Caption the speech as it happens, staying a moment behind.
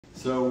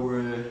So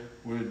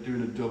we're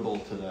doing a double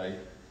today.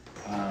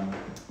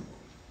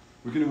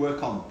 We're going to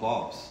work on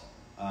bobs.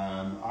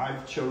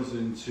 I've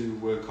chosen to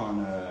work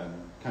on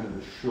kind of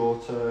a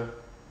shorter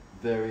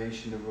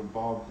variation of a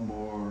bob,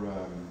 more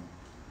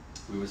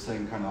we were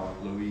saying kind of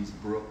like Louise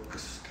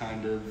Brooks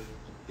kind of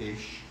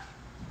ish.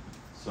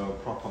 So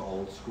proper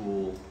old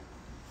school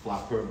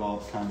flapper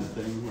bob kind of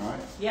thing, right?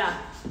 Yeah.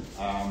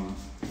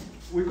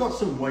 We've got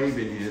some wave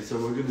in here, so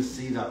we're going to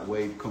see that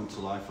wave come to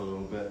life a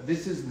little bit.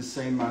 This is the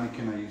same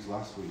mannequin I used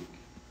last week.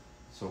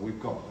 So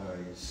we've got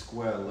a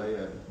square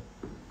layer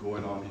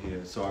going on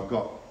here. So I've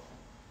got,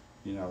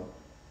 you know,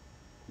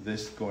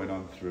 this going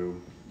on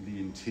through the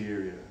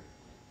interior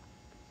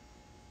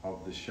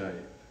of the shape.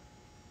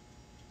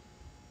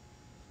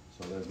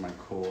 So there's my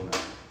corner,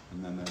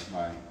 and then there's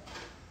my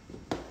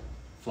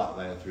flat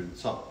layer through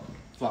the top.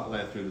 Flat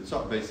layer through the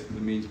top basically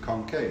means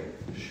concave,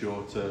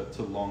 shorter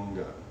to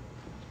longer.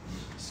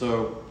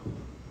 So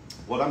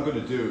what I'm going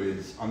to do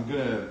is I'm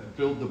going to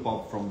build the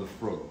bob from the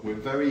front. We're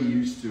very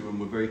used to and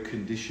we're very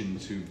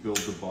conditioned to build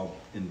the bob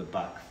in the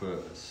back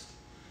first.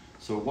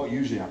 So what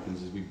usually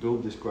happens is we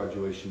build this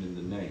graduation in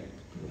the nape,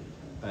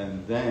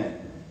 and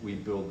then we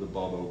build the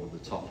bob over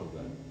the top of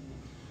it.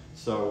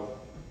 So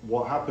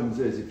what happens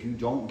is if you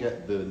don't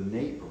get the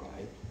nape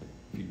right,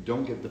 if you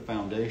don't get the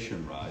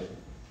foundation right,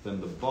 then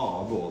the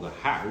bob or the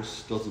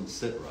house doesn't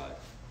sit right.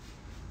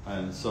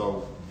 And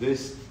so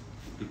this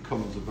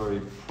becomes a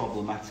very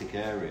problematic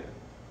area,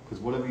 because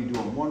whatever you do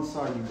on one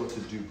side, you've got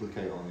to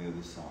duplicate on the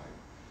other side.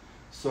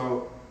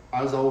 So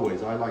as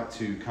always, I like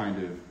to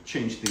kind of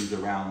change things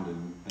around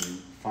and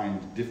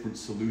find different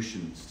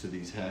solutions to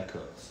these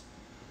haircuts.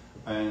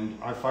 And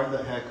I find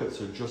that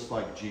haircuts are just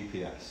like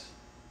GPS.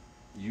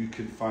 You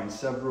can find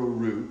several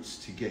routes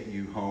to get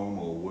you home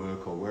or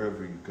work or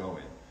wherever you're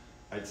going.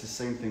 It's the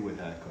same thing with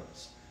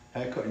haircuts.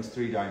 Haircutting's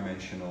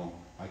three-dimensional.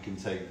 I can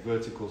take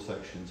vertical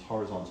sections,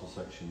 horizontal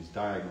sections,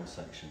 diagonal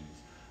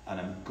sections,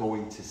 and I'm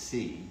going to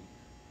see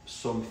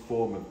some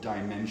form of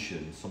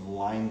dimension, some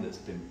line that's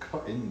been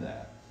cut in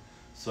there.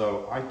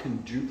 So I can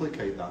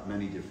duplicate that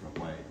many different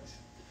ways.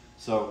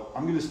 So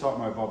I'm going to start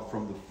my bob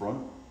from the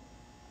front.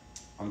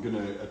 I'm going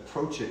to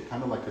approach it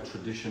kind of like a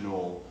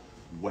traditional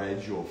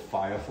wedge or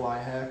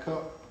firefly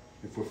haircut.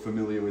 If we're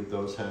familiar with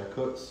those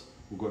haircuts,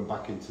 we're going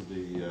back into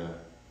the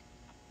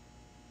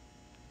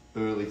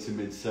early to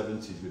mid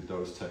 70s with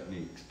those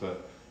techniques,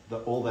 but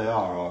all they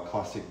are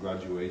classic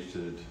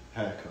graduated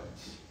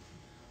haircuts.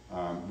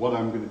 What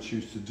I'm going to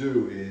choose to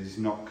do is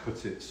not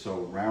cut it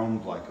so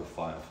round like a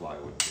firefly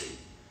would be.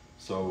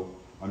 So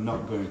I'm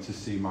not going to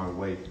see my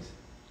weight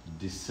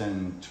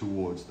descend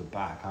towards the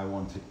back. I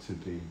want it to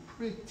be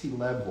pretty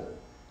level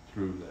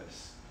through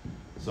this.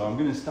 So I'm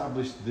going to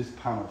establish this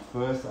panel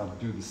first. I'll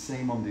do the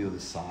same on the other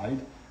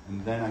side,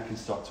 and then I can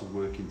start to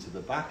work into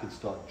the back and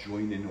start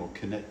joining or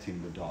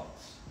connecting the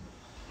dots.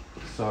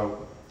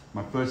 So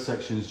my first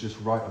section is just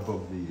right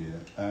above the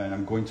ear, and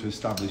I'm going to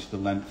establish the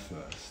length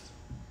first.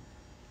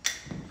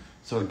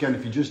 So again,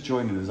 if you're just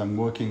joining us, I'm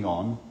working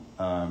on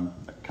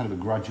kind of a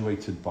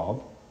graduated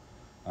bob,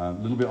 a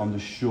little bit on the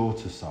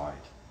shorter side.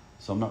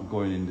 So I'm not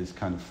going in this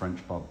kind of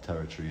French bob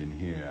territory in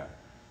here.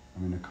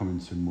 I'm going to come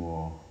into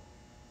more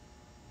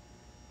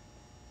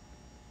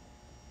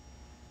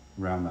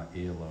around that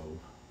earlobe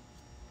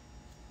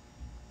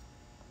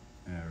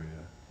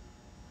area.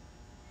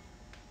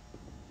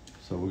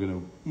 So we're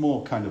going to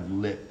more kind of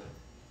lip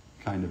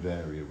kind of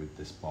area with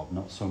this bob,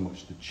 not so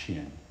much the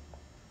chin.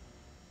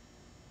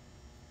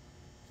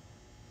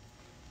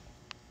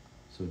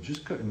 So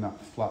just cutting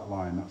that flat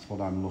line, that's what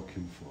I'm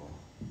looking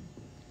for.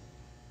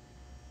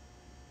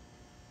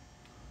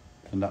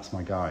 And that's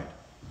my guide.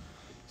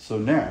 So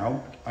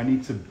now I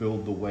need to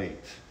build the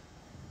weight.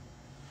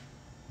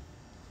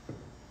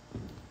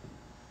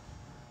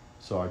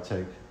 So I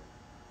take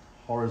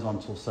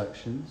horizontal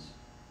sections,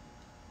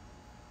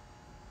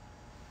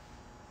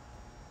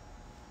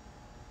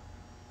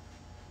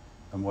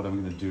 and what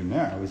I'm going to do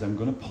now is I'm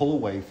going to pull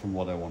away from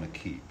what I want to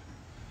keep.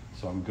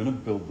 So I'm going to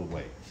build the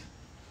weight.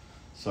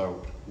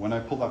 So when I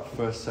pull that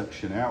first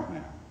section out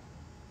now,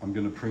 I'm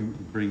going to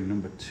bring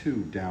number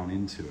 2 down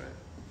into it.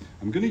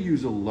 I'm going to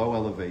use a low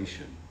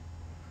elevation,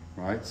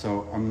 right?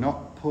 So I'm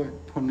not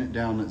putting it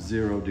down at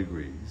 0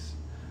 degrees.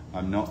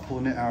 I'm not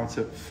pulling it out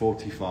at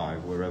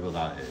 45, wherever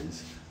that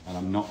is, and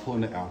I'm not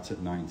pulling it out at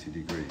 90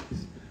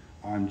 degrees.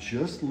 I'm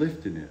just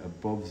lifting it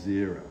above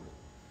 0.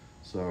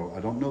 So I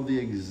don't know the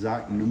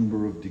exact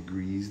number of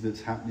degrees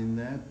that's happening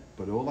there,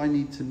 but all I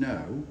need to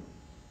know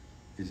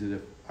is that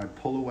if I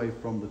pull away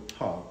from the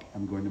top,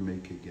 I'm going to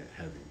make it get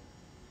heavy.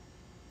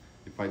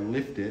 If I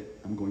lift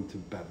it, I'm going to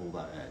bevel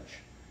that edge.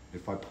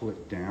 If I pull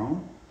it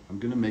down, I'm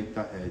going to make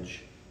that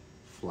edge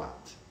flat.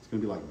 It's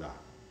going to be like that.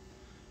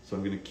 So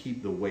I'm going to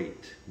keep the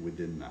weight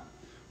within that.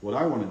 What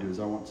I want to do is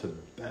I want to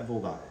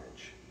bevel that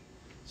edge.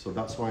 So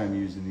that's why I'm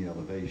using the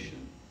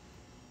elevation.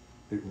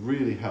 It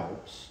really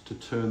helps to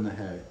turn the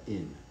hair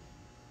in.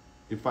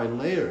 If I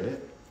layer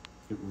it,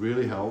 it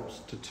really helps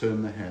to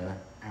turn the hair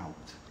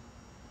out.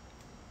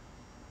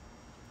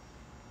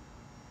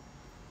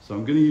 So So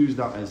I'm going to use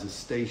that as a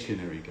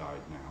stationary guide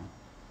now.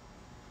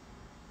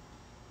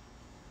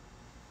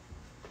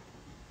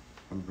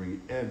 And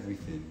bring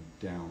everything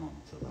down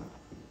onto that.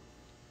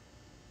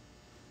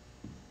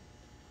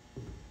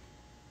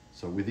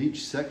 So with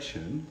each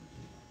section,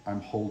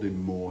 I'm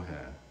holding more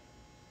hair.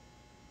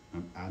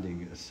 I'm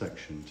adding a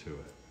section to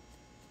it.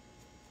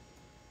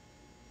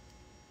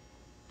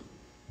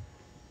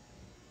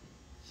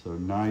 So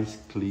nice,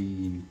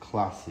 clean,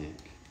 classic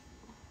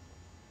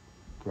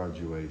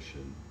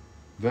graduation.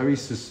 Very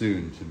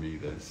Sassoon to me,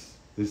 this.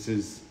 This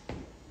is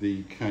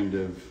the kind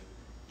of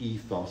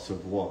ethos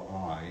of what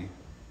I,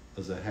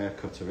 as a hair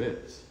cutter,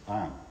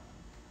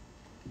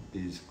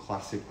 is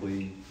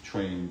classically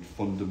trained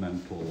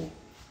fundamental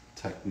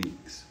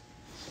techniques.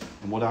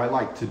 And what I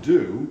like to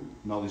do,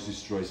 knowledge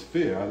destroys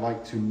fear, I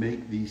like to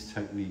make these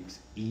techniques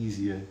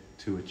easier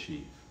to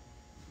achieve,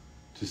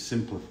 to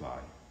simplify.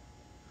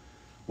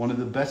 One of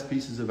the best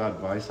pieces of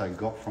advice I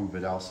got from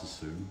Vidal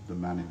Sassoon, the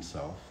man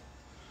himself,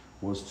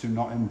 was to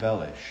not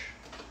embellish.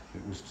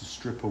 It was to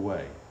strip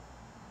away.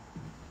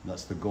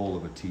 That's the goal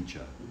of a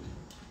teacher.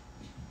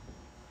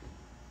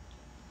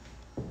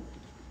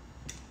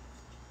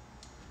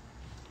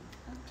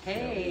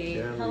 Hey,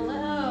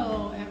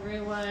 hello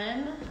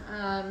everyone.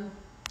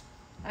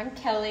 I'm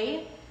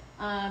Kelly.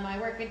 I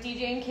work with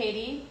DJ and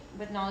Katie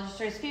with Knowledge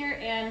Destroys Fear,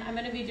 and I'm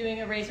going to be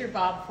doing a razor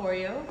bob for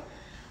you.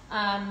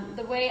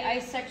 The way I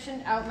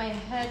sectioned out my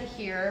head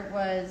here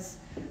was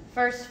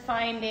first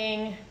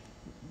finding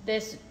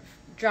this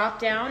drop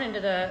down into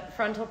the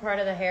frontal part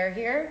of the hair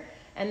here,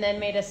 and then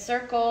made a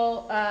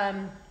circle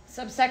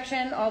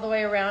subsection all the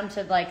way around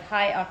to like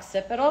high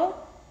occipital.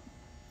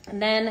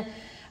 And then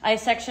I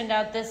sectioned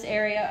out this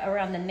area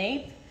around the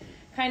nape,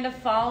 kind of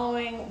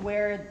following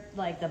where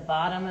like the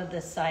bottom of the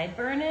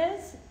sideburn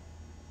is.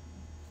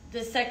 The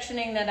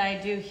sectioning that I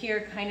do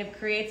here kind of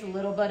creates a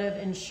little bit of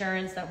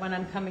insurance that when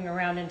I'm coming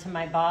around into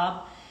my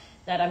bob,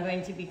 that I'm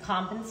going to be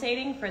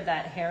compensating for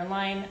that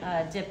hairline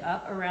dip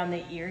up around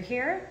the ear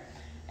here.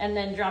 And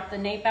then drop the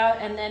nape out,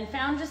 and then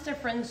found just a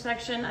fringe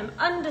section. I'm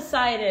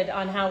undecided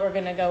on how we're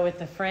gonna go with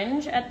the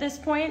fringe at this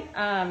point.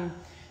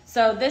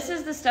 So this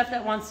is the stuff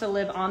that wants to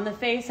live on the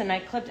face, and I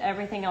clipped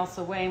everything else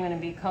away. I'm gonna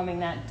be combing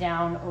that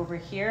down over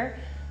here.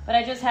 But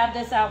I just have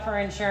this out for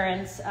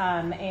insurance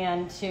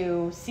and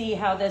to see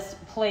how this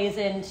plays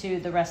into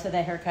the rest of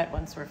the haircut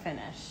once we're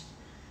finished.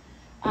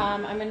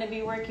 I'm gonna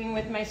be working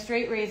with my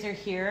straight razor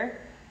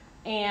here,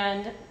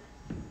 and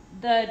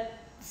the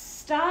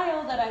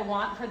style that I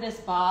want for this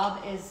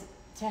bob is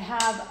to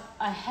have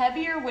a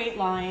heavier weight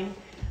line,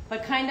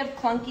 but kind of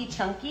clunky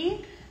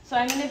chunky. So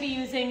I'm gonna be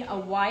using a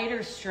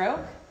wider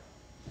stroke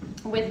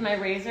with my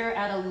razor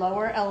at a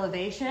lower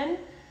elevation.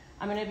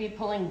 I'm gonna be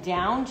pulling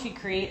down to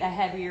create a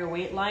heavier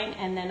weight line,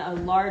 and then a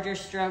larger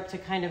stroke to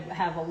kind of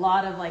have a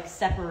lot of like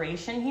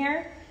separation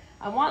here.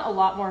 I want a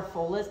lot more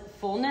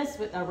fullness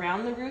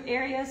around the root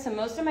area, so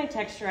most of my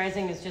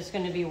texturizing is just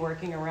gonna be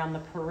working around the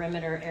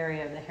perimeter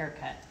area of the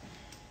haircut.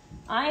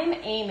 I'm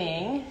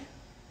aiming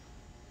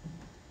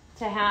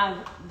to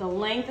have the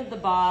length of the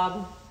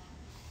bob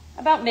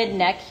about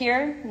mid-neck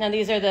here. Now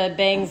these are the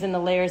bangs and the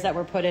layers that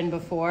were put in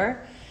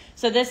before.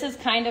 So this is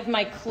kind of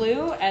my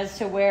clue as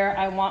to where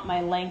I want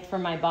my length for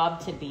my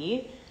bob to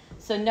be.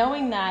 So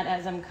knowing that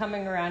as I'm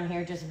coming around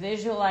here, just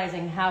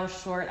visualizing how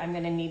short I'm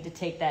gonna need to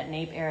take that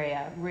nape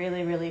area,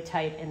 really, really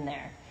tight in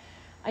there.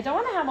 I don't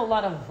want to have a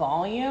lot of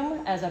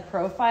volume as a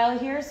profile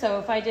here, so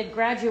if I did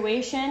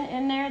graduation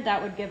in there,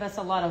 that would give us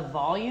a lot of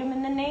volume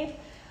in the nape.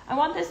 I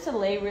want this to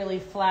lay really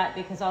flat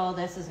because all of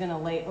this is going to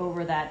lay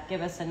over that,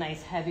 give us a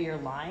nice heavier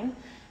line.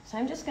 So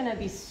I'm just going to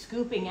be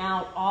scooping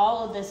out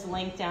all of this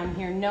length down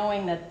here,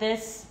 knowing that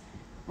this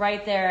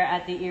right there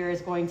at the ear is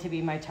going to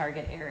be my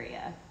target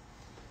area.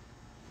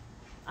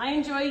 I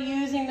enjoy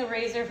using the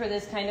razor for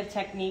this kind of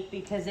technique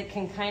because it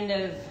can kind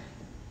of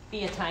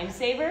be a time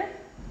saver.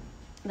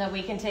 That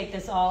we can take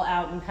this all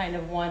out in kind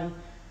of one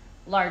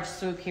large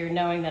swoop here,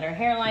 knowing that our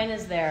hairline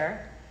is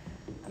there.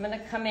 I'm gonna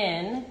come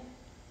in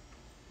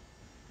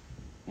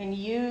and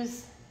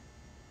use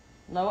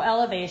low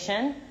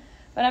elevation,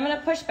 but I'm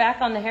gonna push back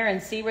on the hair and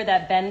see where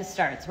that bend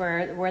starts,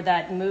 where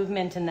that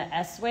movement in the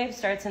S wave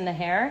starts in the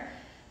hair.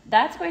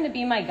 That's going to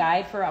be my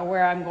guide for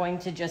where I'm going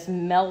to just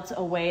melt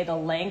away the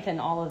length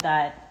and all of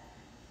that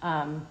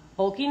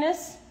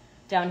bulkiness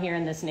down here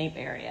in this nape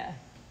area.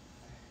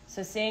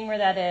 So seeing where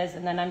that is,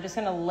 and then I'm just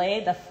gonna lay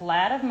the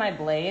flat of my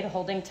blade,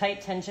 holding tight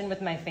tension with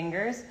my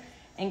fingers,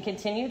 and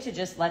continue to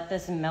just let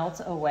this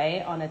melt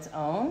away on its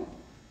own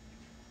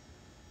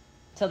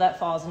till that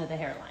falls into the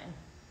hairline.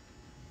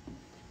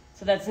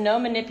 So that's no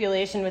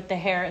manipulation with the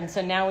hair, and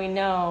so now we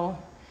know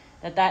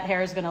that that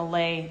hair is gonna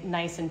lay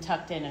nice and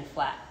tucked in and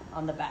flat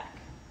on the back.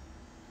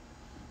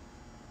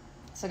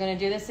 So I'm gonna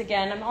do this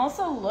again. I'm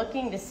also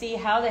looking to see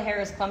how the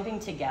hair is clumping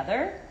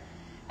together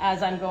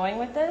as I'm going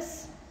with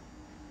this.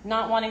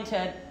 Not wanting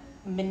to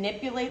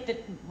manipulate the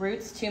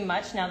roots too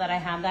much now that I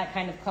have that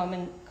kind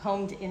of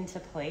combed into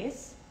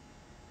place.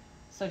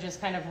 So just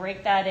kind of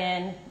rake that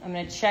in. I'm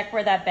gonna check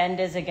where that bend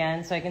is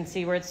again so I can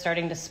see where it's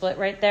starting to split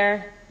right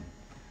there.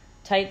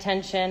 tight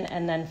tension,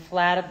 and then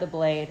flat of the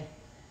blade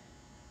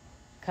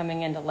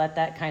coming in to let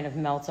that kind of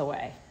melt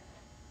away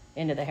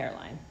into the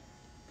hairline.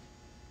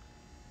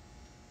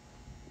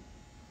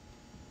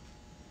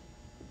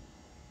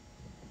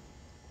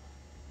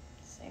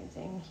 Same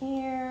thing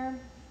here.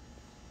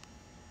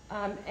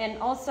 And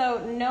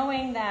also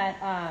knowing that,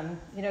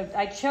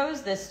 I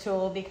chose this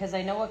tool because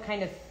I know what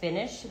kind of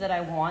finish that I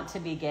want to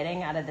be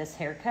getting out of this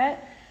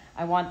haircut.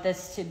 I want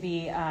this to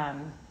be,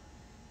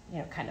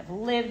 kind of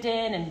lived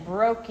in and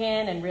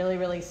broken and really,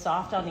 really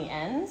soft on the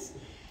ends.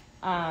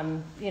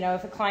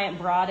 If a client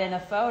brought in a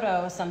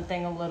photo,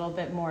 something a little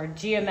bit more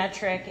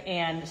geometric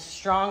and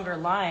stronger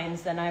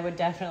lines, then I would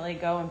definitely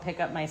go and pick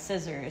up my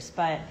scissors.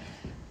 But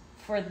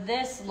for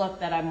this look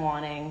that I'm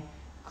wanting,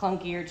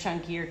 clunkier,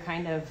 chunkier,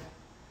 kind of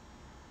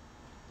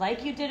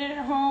like you did it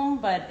at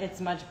home, but it's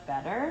much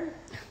better.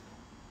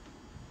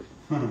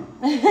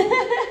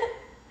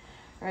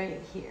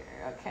 Right here.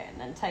 Okay, and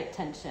then tight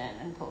tension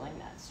and pulling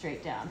that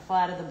straight down,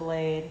 flat of the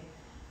blade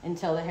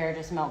until the hair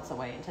just melts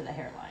away into the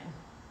hairline.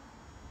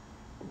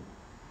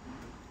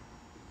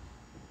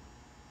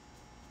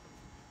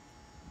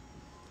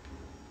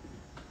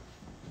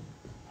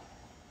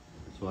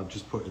 So I've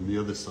just put in the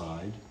other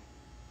side,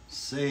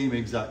 same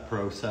exact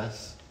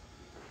process.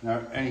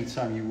 Now,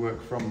 anytime you work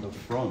from the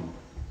front,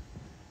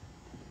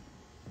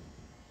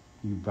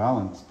 you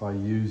balance by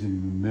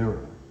using the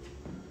mirror.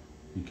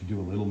 You can do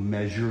a little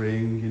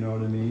measuring, you know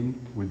what I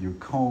mean, with your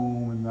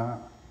comb and that.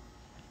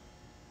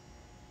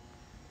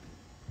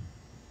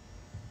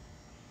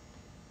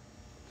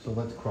 So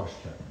let's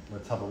cross-check.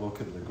 Let's have a look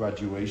at the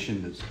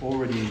graduation that's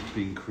already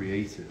been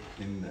created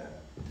in there.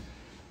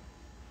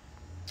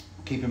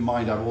 Keep in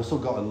mind, I've also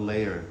got a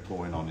layer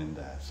going on in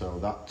there. So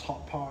that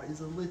top part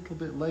is a little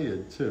bit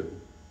layered too.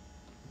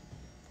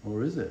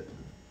 Or is it?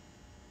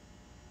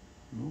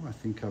 Oh, I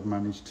think I've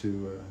managed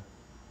to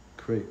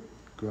create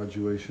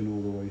graduation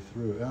all the way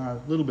through. A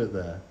little bit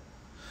there.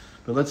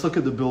 But let's look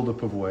at the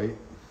buildup of weight.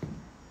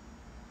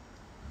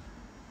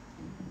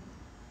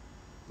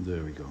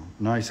 There we go.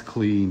 Nice,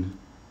 clean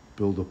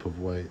buildup of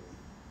weight.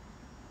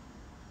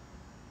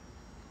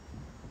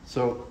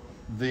 So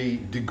the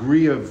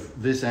degree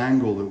of this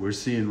angle that we're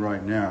seeing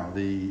right now,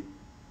 the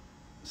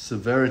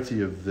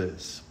severity of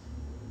this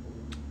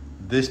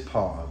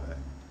part of it,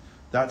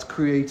 that's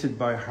created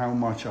by how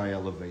much I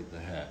elevate the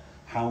hair,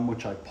 how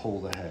much I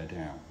pull the hair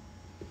down.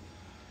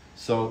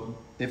 So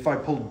if I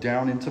pull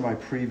down into my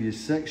previous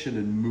section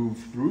and move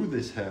through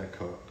this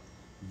haircut,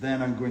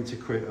 then I'm going to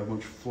create a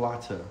much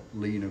flatter,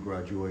 leaner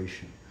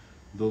graduation.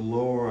 The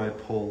lower I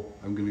pull,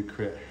 I'm going to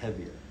create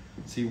heavier.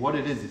 See what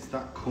it is, it's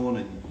that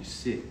corner that you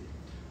see,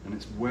 and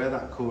it's where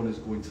that corner is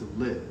going to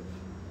live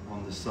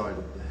on the side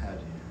of the head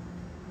here.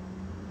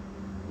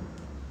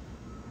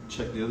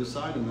 Check the other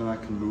side, and then I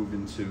can move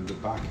into the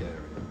back area.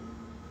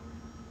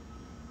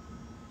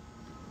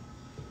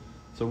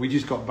 So we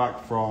just got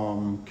back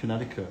from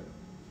Connecticut.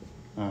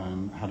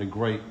 Had a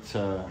great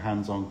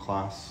hands-on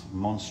class,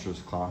 monstrous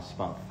class,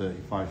 about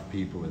 35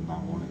 people in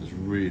that one. It was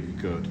really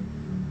good,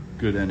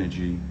 good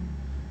energy.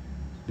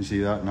 You see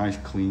that? Nice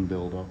clean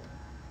build-up.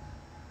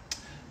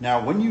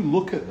 Now, when you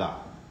look at that,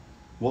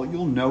 what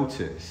you'll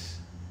notice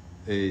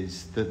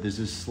is that there's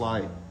a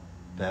slight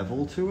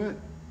bevel to it.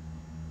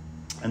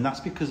 And that's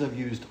because I've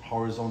used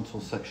horizontal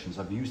sections.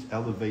 I've used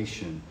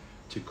elevation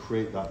to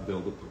create that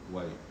build-up of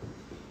weight.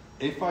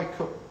 If I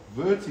cut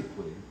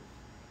vertically,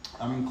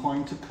 I'm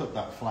inclined to cut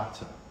that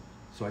flatter.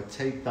 So I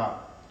take that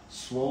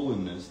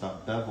swollenness,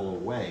 that bevel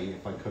away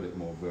if I cut it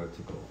more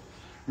vertical.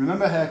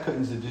 Remember,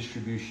 haircutting is a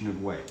distribution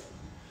of weight.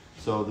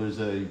 So there's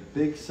a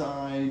big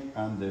side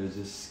and there's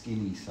a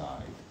skinny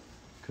side,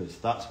 because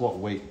that's what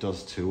weight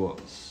does to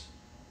us.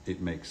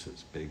 It makes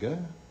us bigger,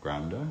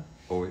 grander,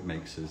 or it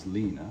makes us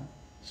leaner,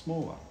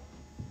 smaller.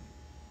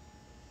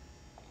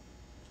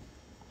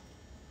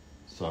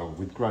 So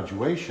with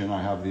graduation,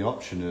 I have the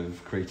option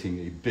of creating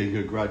a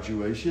bigger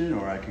graduation,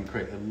 or I can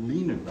create a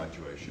leaner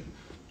graduation.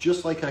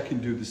 Just like I can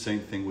do the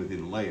same thing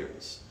within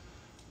layers.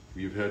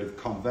 You've heard of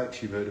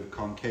convex, you've heard of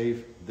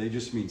concave. They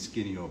just mean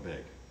skinny or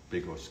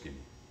big or skinny.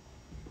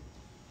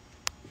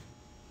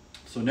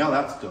 So now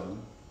that's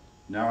done.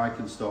 Now I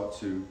can start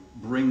to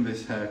bring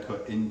this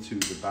haircut into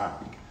the back.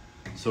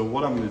 So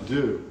what I'm going to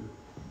do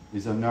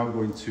is I'm now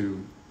going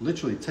to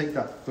literally take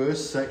that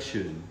first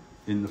section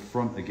in the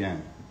front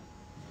again.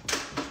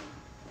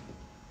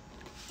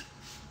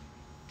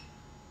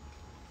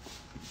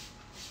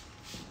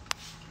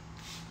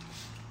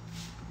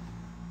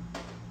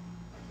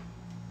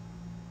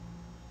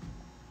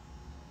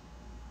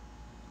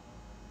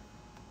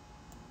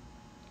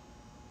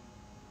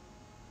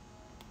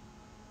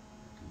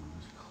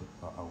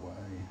 That away.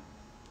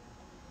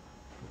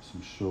 Got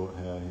some short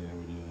hair here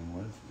we're dealing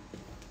with.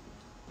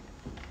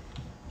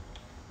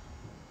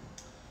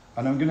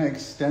 And I'm going to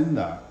extend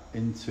that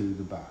into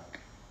the back.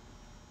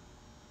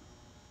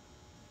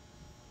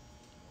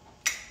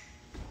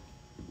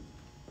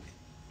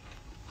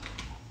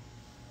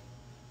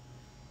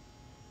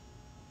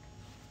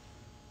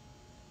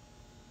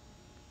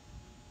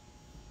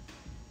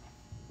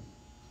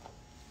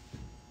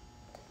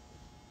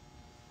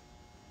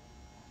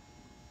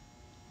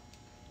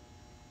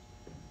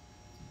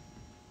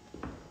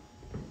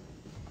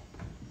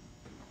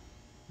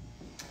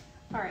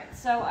 All right,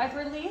 so I've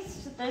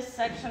released this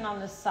section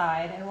on the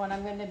side, and what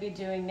I'm going to be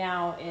doing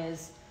now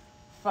is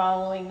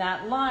following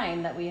that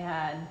line that we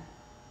had,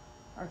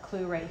 our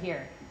clue right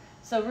here.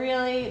 So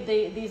really,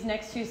 these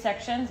next two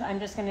sections,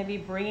 I'm just going to be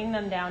bringing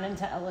them down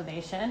into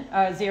elevation,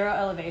 zero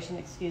elevation,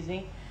 excuse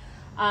me.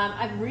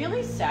 I'm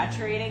really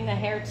saturating the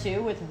hair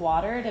too with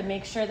water to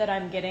make sure that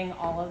I'm getting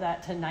all of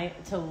that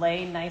to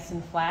lay nice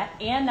and flat,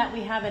 and that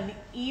we have an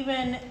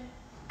even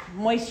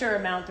moisture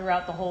amount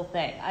throughout the whole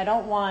thing. I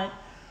don't want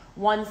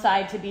one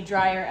side to be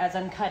drier as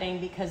I'm cutting,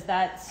 because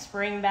that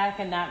spring back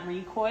and that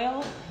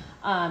recoil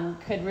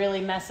could really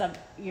mess up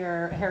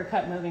your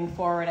haircut moving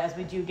forward, as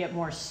we do get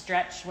more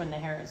stretch when the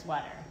hair is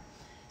wetter.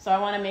 So I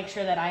want to make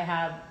sure that I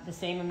have the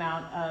same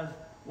amount of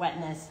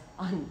wetness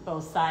on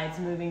both sides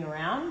moving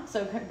around.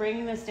 So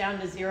bringing this down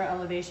to zero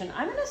elevation,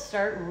 I'm going to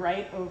start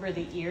right over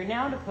the ear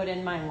now to put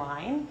in my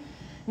line,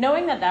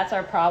 knowing that that's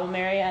our problem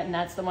area and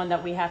that's the one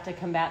that we have to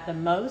combat the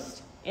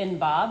most in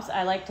bobs.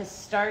 I like to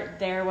start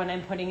there when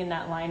I'm putting in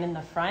that line in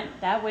the front.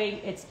 That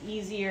way it's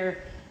easier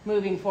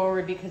moving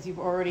forward because you've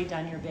already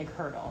done your big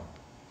hurdle.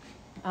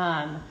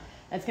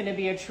 That's going to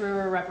be a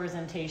truer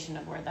representation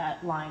of where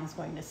that line's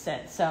going to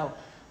sit. So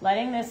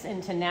letting this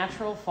into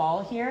natural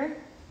fall here.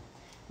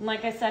 And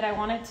like I said, I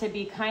want it to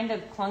be kind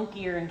of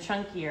clunkier and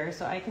chunkier,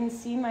 so I can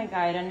see my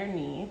guide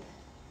underneath.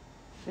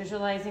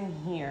 Visualizing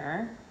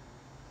here.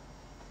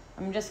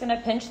 I'm just going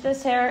to pinch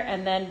this hair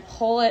and then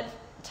pull it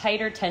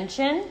tighter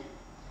tension.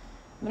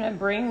 I'm going to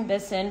bring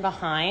this in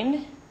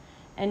behind,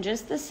 and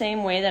just the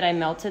same way that I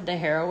melted the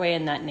hair away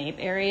in that nape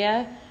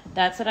area,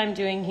 that's what I'm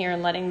doing here,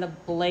 and letting the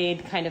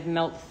blade kind of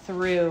melt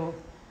through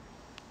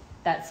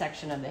that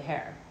section of the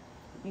hair.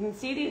 You can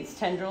see these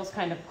tendrils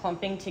kind of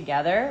clumping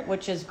together,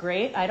 which is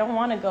great. I don't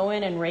want to go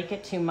in and rake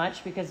it too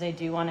much because I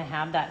do want to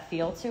have that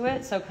feel to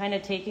it. So kind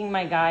of taking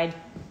my guide,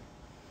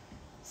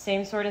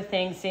 same sort of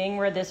thing, seeing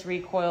where this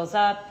recoils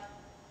up,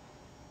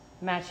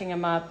 matching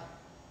them up,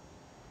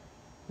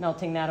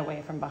 melting that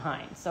away from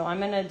behind. So I'm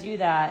going to do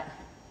that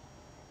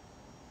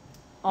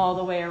all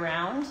the way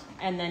around,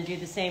 and then do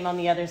the same on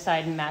the other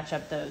side and match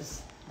up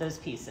those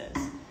pieces.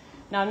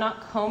 Now I'm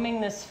not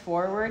combing this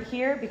forward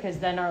here because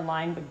then our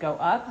line would go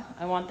up.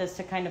 I want this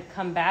to kind of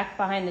come back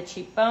behind the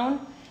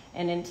cheekbone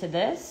and into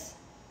this.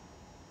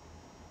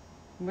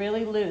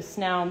 Really loose.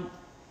 Now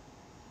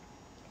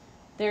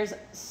there's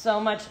so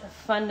much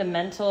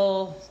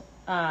fundamental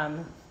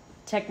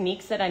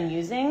techniques that I'm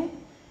using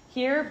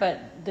here,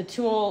 but the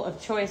tool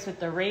of choice with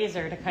the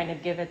razor to kind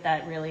of give it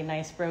that really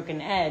nice broken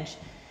edge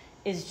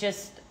is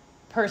just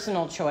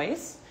personal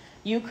choice.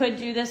 You could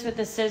do this with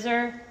a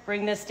scissor,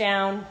 bring this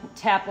down,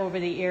 tap over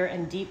the ear,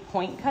 and deep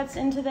point cuts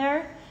into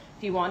there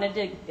if you wanted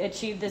to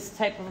achieve this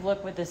type of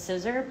look with a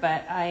scissor,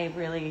 but I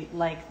really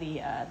like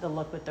the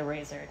look with the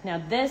razor.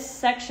 Now this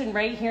section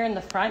right here in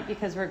the front,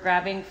 because we're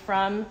grabbing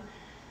from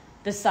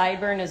the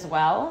sideburn as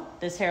well,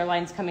 this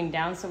hairline's coming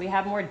down, so we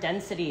have more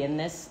density in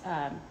this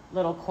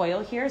little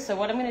coil here. So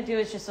what I'm going to do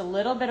is just a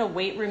little bit of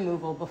weight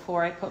removal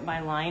before I put my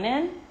line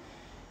in.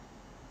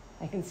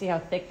 I can see how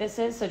thick this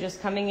is, so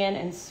just coming in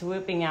and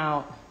swooping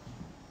out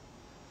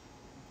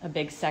a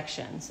big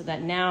section so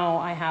that now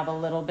I have a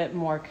little bit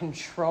more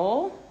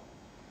control,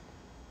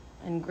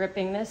 and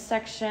gripping this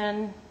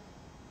section,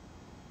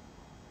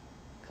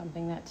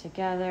 clumping that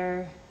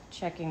together,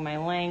 checking my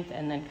length,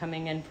 and then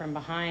coming in from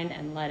behind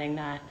and letting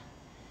that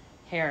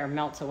hair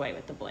melt away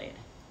with the blade.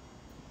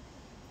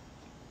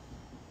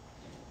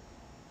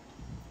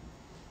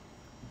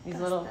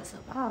 That's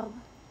a bob.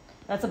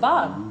 That's a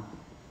bob. Mm-hmm.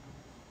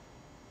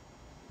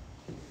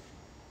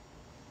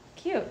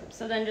 Cute.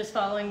 So then just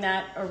following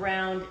that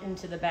around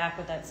into the back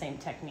with that same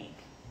technique.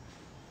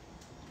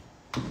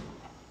 All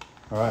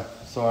right,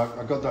 so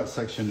I got that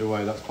sectioned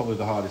away. That's probably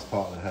the hardest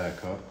part of the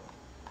haircut.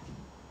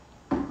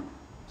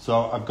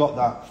 So I've got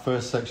that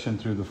first section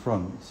through the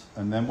front,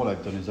 and then what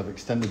I've done is I've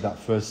extended that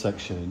first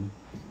section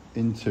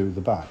into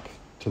the back,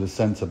 to the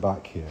center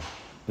back here.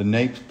 The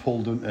nape's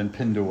pulled and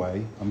pinned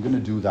away. I'm going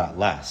to do that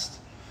last.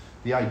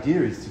 The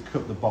idea is to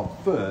cut the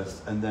bob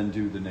first and then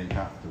do the nape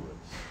afterwards.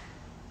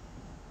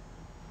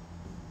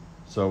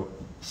 So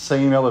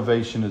same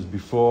elevation as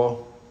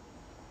before.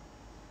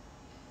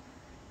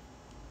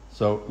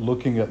 So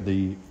looking at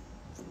the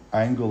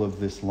angle of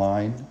this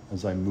line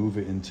as I move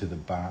it into the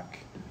back.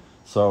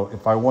 So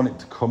if I want it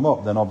to come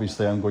up, then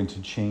obviously I'm going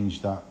to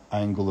change that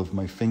angle of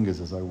my fingers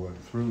as I work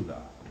through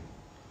that.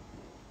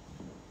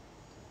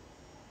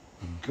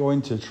 I'm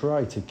going to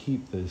try to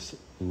keep this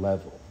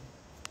level.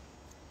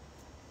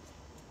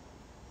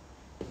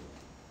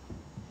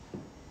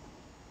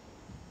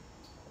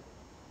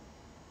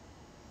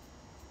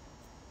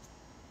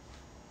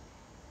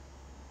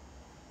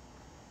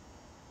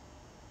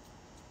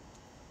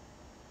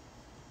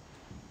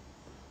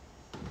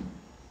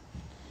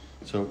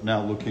 So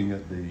now looking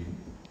at the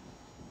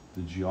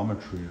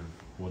geometry of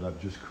what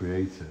I've just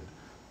created,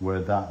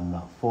 where that and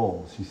that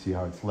falls, you see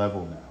how it's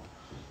level now.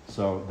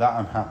 So that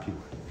I'm happy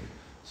with.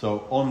 So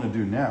all I'm going to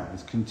do now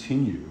is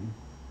continue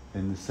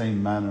in the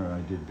same manner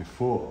I did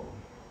before,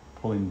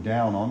 pulling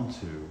down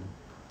onto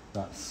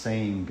that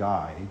same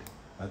guide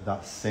at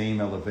that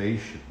same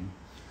elevation.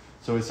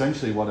 So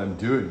essentially what I'm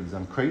doing is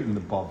I'm creating the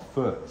bob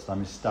first.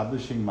 I'm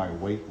establishing my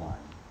weight line.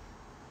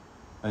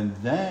 And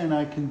then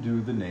I can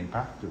do the nape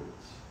afterwards.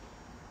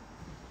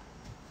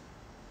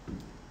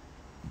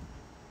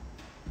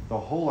 The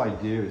whole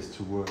idea is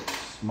to work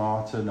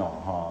smarter,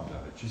 not harder,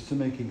 just to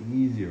make it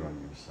easier on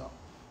yourself.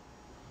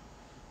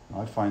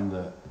 I find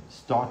that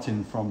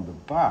starting from the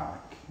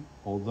back,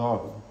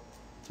 although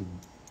it's a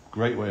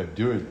great way of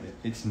doing it,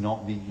 it's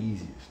not the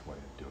easiest way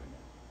of doing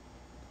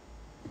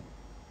it.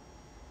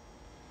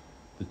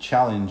 The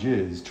challenge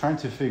is trying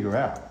to figure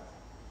out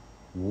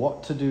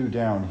what to do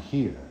down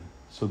here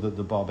so that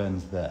the bob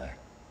ends there.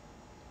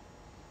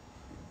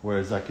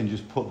 Whereas I can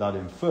just put that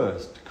in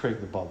first,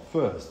 create the bob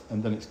first,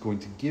 and then it's going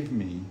to give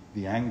me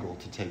the angle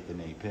to take the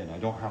nape in. I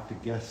don't have to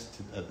guess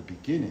at the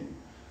beginning.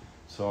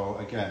 So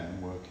again,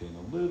 working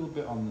a little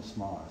bit on the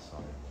smarter side.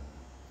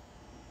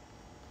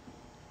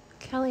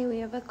 Kelly, we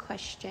have a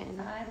question.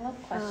 I love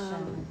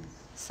questions.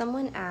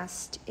 Someone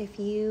asked, if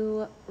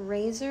you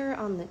razor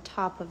on the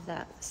top of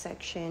that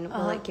section,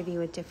 will it give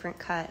you a different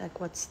cut? Like,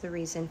 what's the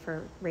reason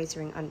for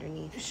razoring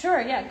underneath? Sure,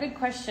 yeah, good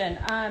question.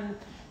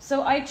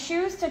 So I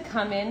choose to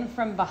come in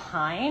from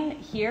behind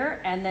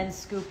here and then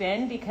scoop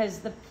in, because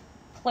the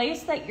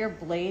place that your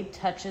blade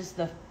touches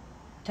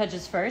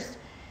first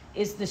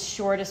is the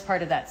shortest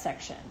part of that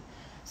section.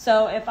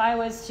 So if I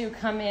was to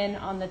come in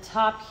on the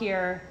top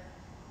here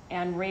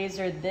and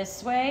razor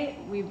this way,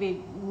 we'd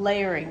be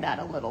layering that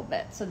a little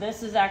bit. So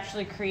this is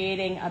actually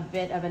creating a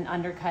bit of an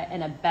undercut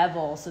and a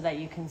bevel so that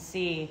you can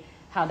see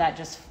how that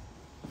just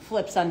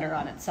flips under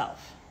on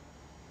itself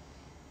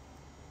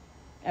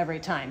every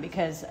time,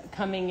 because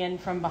coming in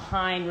from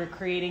behind, we're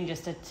creating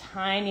just a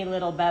tiny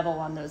little bevel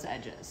on those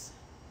edges.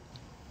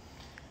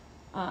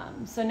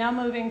 So now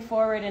moving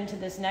forward into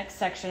this next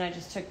section, I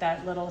just took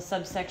that little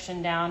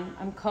subsection down.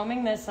 I'm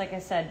combing this, like I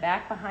said,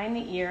 back behind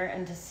the ear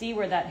and to see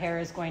where that hair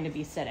is going to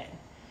be sitting,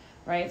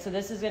 right? So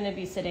this is going to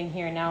be sitting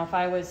here. Now, if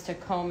I was to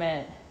comb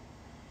it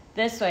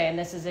this way, and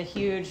this is a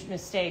huge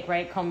mistake,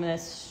 right? Comb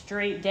this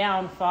straight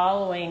down,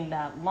 following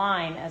that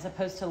line, as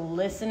opposed to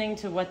listening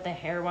to what the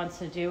hair wants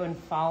to do and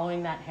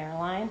following that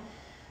hairline.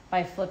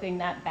 By flipping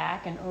that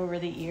back and over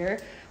the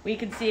ear, we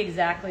can see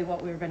exactly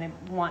what we're going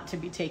to want to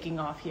be taking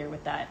off here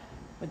with that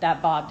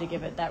bob to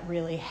give it that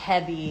really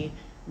heavy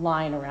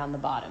line around the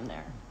bottom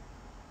there.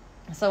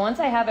 So once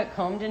I have it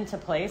combed into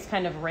place,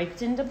 kind of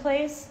raked into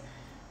place,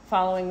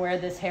 following where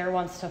this hair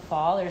wants to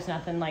fall, there's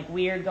nothing like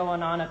weird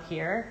going on up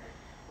here,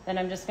 then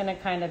I'm just gonna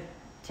kind of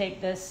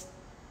take this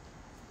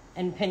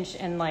and pinch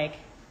and like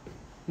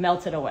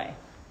melt it away.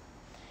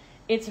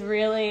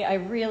 I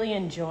really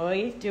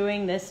enjoy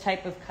doing this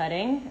type of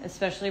cutting,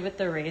 especially with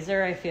the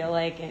razor. I feel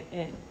like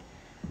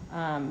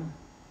I'm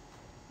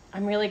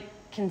really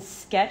can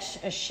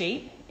sketch a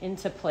shape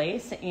into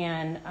place,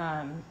 and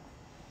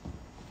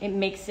it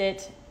makes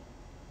it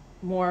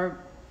more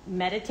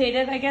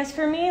meditative, I guess,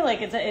 for me.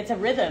 Like it's a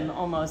rhythm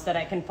almost that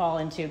I can fall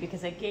into,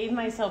 because I gave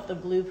myself the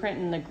blueprint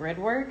and the grid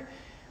work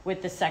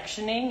with the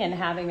sectioning and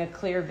having a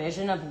clear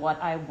vision of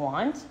what I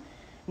want.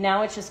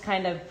 Now it's just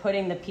kind of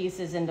putting the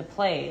pieces into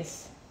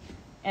place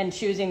and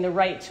choosing the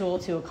right tool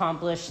to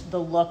accomplish the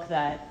look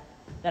that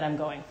I'm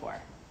going for.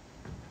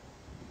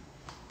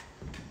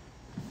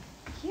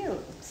 Cute.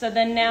 So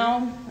then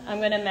now I'm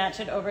going to match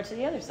it over to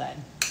the other side.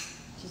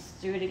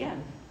 Just do it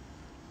again.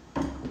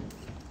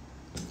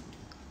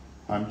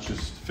 I'm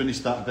just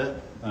finished that bit,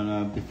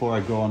 and before I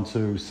go on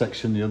to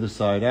section the other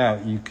side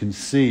out, you can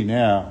see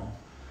now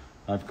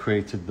I've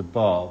created the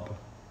bob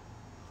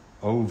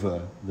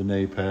over the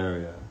nape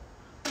area.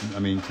 I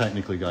mean,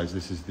 technically, guys,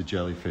 this is the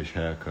jellyfish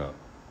haircut,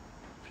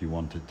 if you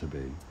want it to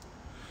be.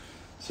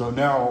 So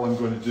now all I'm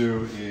going to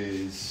do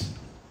is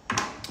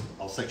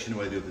I'll section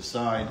away the other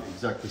side,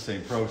 exactly the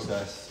same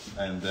process,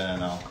 and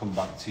then I'll come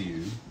back to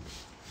you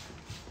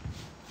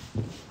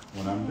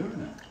when I'm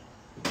doing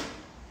it.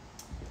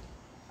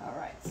 All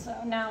right, so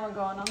now we're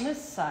going on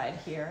this side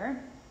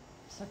here.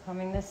 So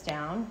combing this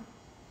down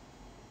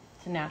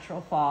to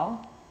natural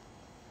fall.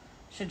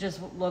 Should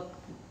just look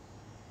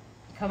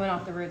coming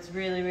off the roots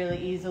really, really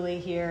easily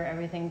here,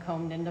 everything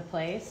combed into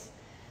place.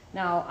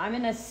 Now I'm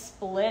gonna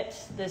split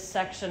this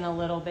section a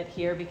little bit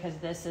here because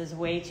this is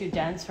way too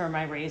dense for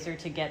my razor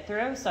to get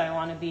through. So I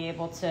wanna be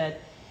able to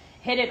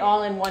hit it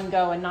all in one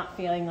go and not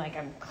feeling like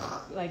I'm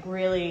like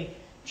really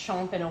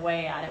chomping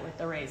away at it with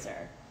the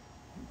razor.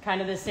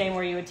 Kind of the same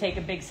where you would take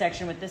a big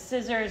section with the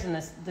scissors,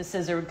 and the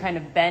scissor would kind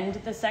of bend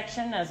the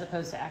section as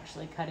opposed to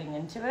actually cutting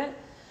into it.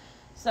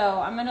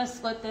 So I'm gonna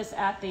split this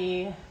at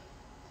the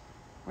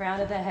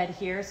round of the head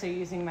here, so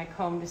using my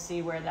comb to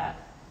see where that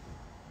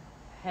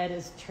head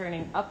is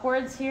turning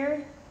upwards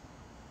here.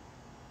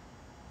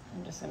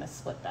 I'm just gonna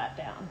split that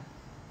down.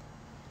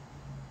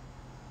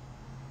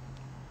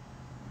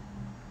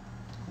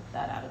 Put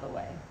that out of the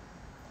way.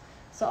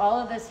 So all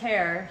of this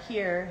hair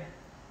here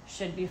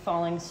should be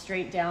falling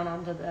straight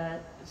down to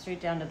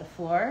the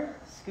floor,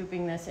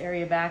 scooping this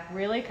area back,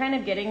 really kind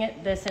of getting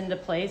this into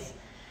place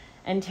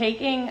and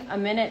taking a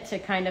minute to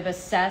kind of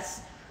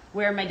assess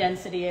where my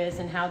density is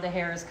and how the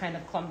hair is kind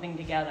of clumping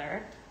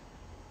together.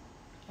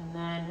 And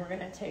then we're going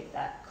to take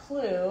that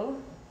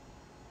clue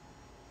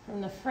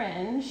from the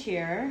fringe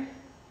here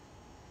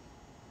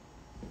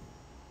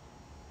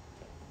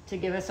to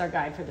give us our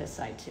guide for this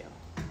side too.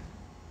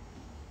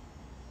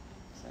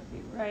 So it'd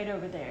be right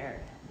over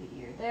there, the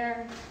ear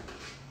there.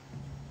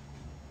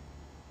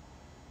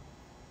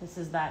 This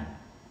is that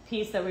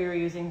piece that we were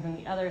using from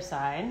the other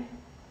side.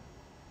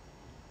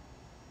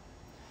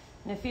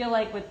 And I feel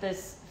like with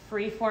this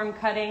free-form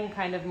cutting,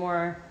 kind of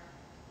more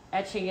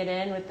etching it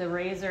in with the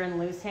razor and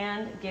loose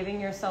hand, giving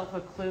yourself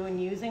a clue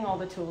and using all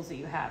the tools that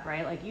you have,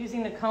 right? Like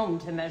using the comb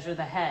to measure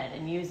the head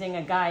and using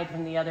a guide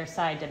from the other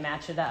side to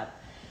match it up.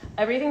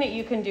 Everything that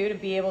you can do to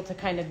be able to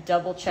kind of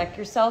double check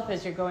yourself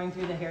as you're going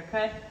through the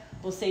haircut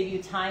will save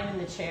you time in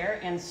the chair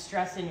and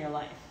stress in your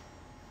life.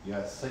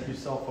 Yeah, set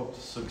yourself up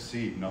to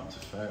succeed, not to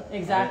fail.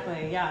 Exactly,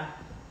 right? yeah.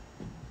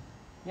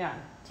 Yeah,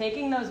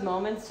 taking those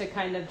moments to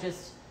kind of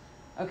just,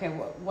 okay,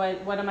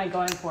 what am I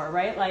going for,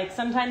 right? Like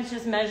sometimes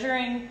just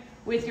measuring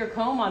with your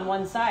comb on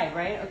one side,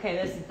 right? Okay,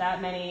 this is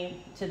that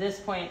many to this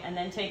point, and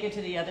then take it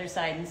to the other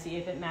side and see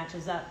if it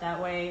matches up. That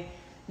way,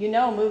 you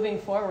know, moving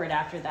forward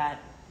after that,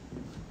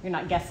 you're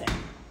not guessing,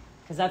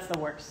 because that's the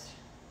worst.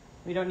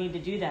 We don't need to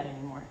do that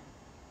anymore.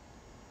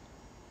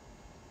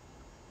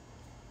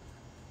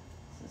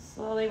 So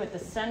slowly with the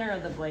center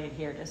of the blade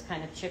here, just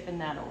kind of chipping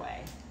that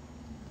away.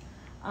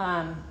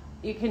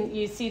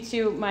 You see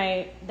too,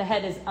 the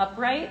head is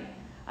upright.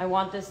 I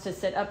want this to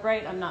sit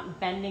upright. I'm not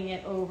bending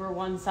it over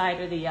one side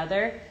or the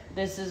other.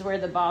 This is where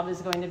the bob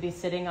is going to be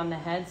sitting on the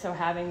head, so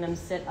having them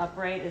sit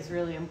upright is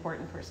really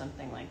important for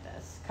something like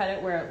this. Cut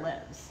it where it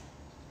lives.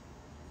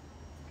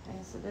 Okay,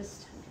 so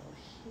this tendril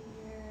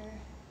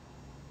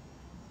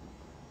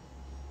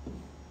here.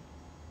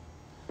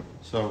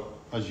 So,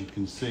 as you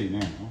can see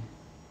now,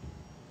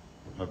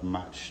 I've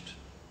matched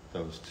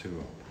those two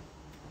up.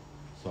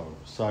 So,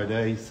 side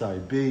A,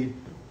 side B,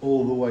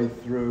 all the way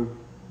through.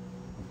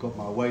 I've got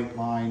my weight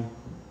line.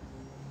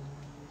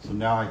 So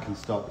now I can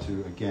start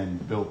to, again,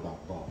 build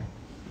that bob.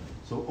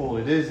 So all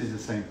it is the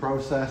same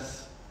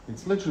process.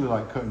 It's literally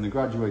like cutting the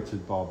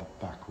graduated bob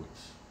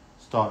backwards.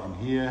 Starting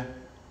here,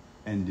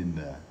 ending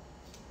there.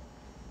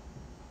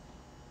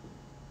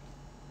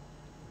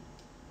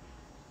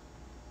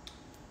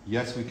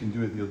 Yes, we can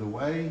do it the other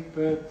way,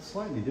 but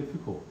slightly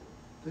difficult.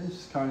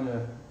 This kind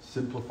of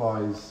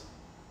simplifies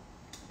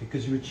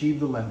because you achieve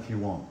the length you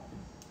want.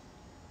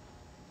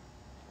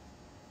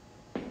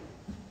 I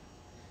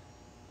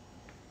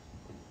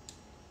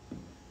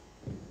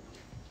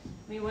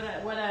mean,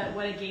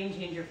 what a game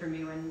changer for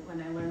me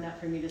when I learned that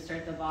for me to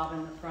start the bob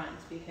in the front,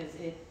 because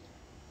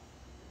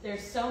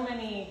there's so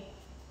many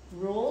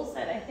rules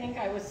that I think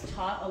I was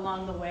taught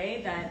along the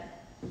way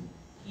that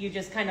you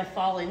just kind of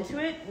fall into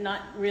it,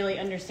 not really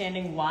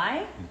understanding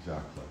why.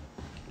 Exactly.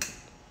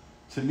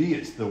 To me,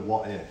 it's the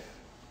what if.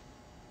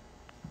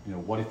 You know,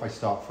 what if I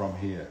start from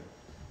here?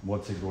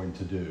 What's it going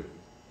to do?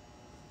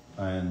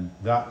 And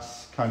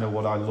that's kind of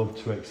what I love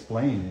to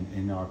explain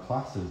in our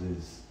classes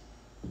is,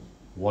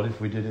 what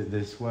if we did it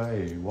this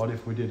way? What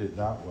if we did it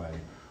that way?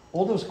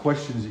 All those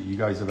questions that you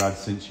guys have had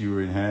since you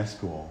were in hair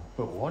school.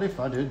 But what if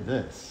I did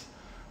this?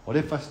 What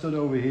if I stood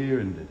over here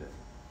and did it?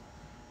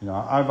 You know,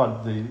 I've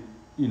had the,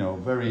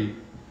 very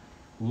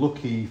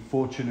lucky,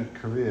 fortunate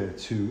career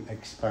to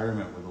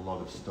experiment with a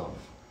lot of stuff.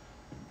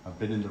 I've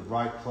been in the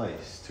right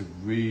place to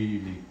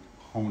really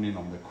hone in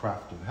on the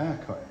craft of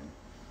hair cutting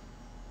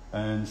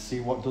and see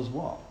what does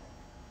what.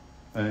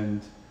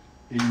 And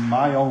in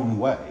my own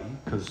way,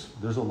 because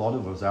there's a lot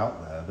of us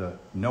out there that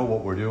know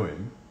what we're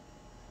doing,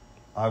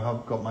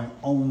 I've got my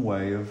own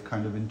way of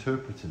kind of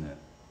interpreting it.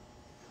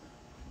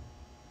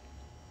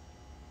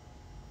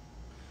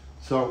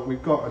 So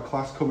we've got a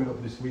class coming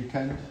up this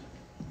weekend.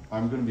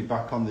 I'm going to be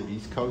back on the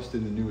East Coast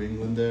in the New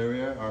England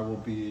area. I will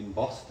be in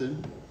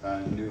Boston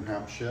and New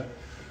Hampshire.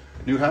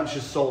 New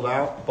Hampshire's sold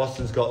out.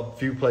 Boston's got a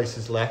few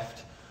places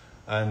left.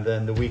 And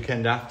then the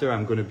weekend after,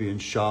 I'm going to be in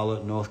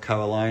Charlotte, North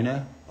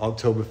Carolina,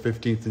 October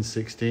 15th and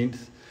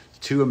 16th.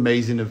 Two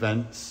amazing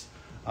events.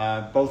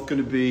 Both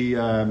going to be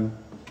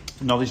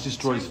Knowledge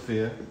Destroys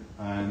Fear.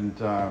 And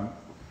going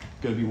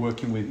to be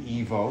working with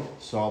Evo.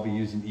 So I'll be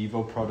using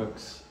Evo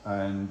products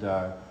and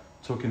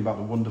talking about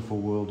the wonderful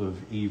world of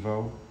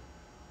Evo.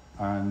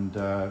 And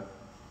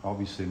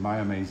obviously my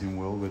amazing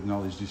world with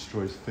Knowledge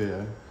Destroys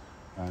Fear.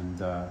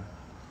 And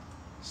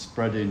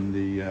spreading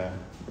the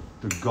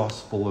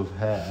gospel of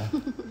hair.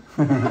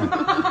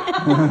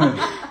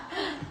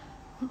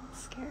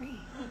 Scary.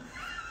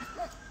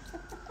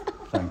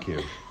 Thank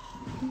you.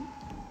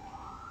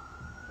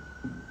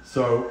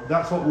 So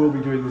that's what we'll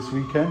be doing this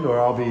weekend, or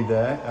I'll be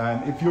there.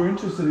 And if you're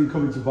interested in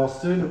coming to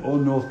Boston or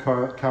North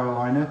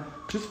Carolina,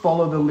 just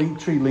follow the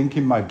Linktree link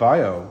in my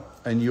bio,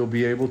 and you'll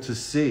be able to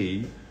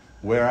see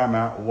where I'm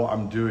at, what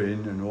I'm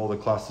doing, and all the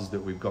classes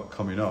that we've got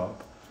coming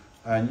up.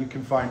 And you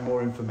can find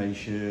more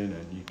information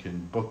and you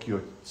can book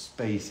your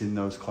space in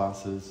those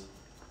classes.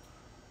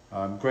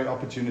 Great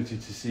opportunity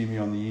to see me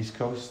on the East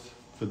Coast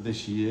for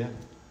this year.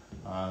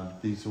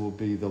 These will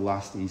be the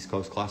last East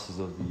Coast classes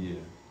of the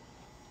year.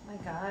 Oh my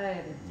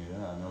God.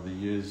 Yeah, I know the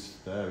year's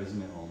there,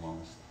 isn't it,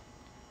 almost?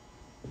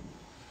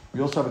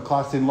 We also have a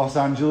class in Los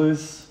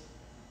Angeles.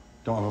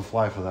 Don't have a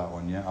flyer for that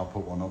one yet. I'll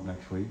put one up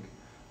next week.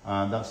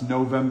 That's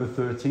November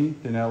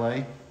 13th in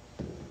LA.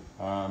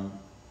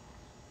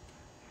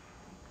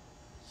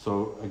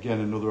 So again,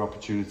 another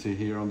opportunity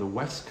here on the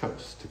West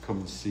Coast to come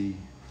and see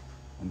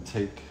and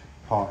take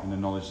part in the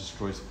Knowledge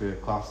Destroys Fear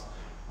class.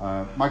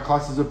 My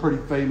classes are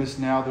pretty famous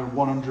now. They're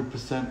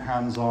 100%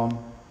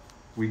 hands-on.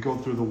 We go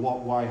through the what,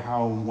 why,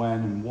 how, and when,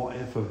 and what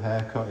if of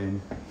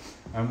haircutting.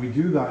 And we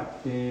do that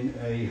in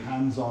a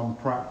hands-on,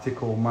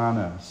 practical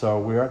manner. So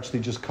we're actually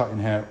just cutting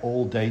hair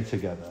all day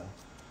together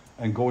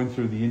and going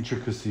through the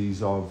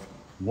intricacies of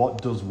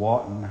what does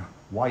what and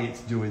why it's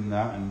doing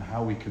that and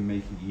how we can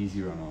make it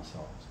easier on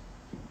ourselves.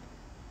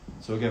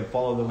 So again,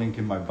 follow the link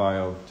in my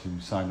bio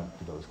to sign up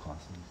for those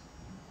classes.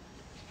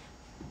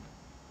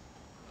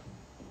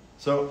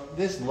 So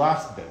this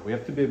last bit, we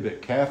have to be a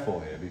bit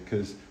careful here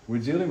because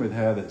we're dealing with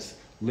hair that's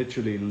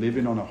literally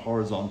living on a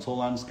horizontal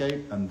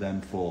landscape and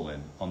then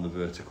falling on the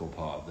vertical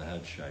part of the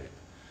head shape.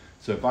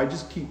 So if I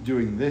just keep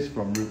doing this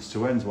from roots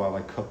to ends while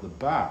I cut the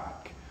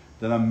back,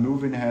 then I'm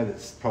moving hair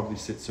that probably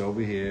sits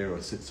over here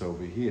or sits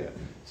over here.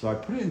 So I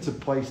put it into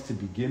place to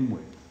begin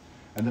with,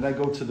 and then I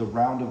go to the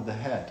round of the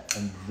head,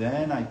 and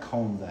then I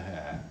comb the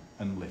hair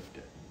and lift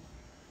it.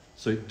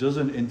 So it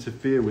doesn't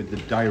interfere with the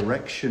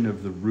direction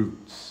of the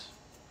roots.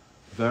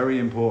 Very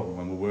important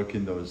when we're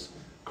working those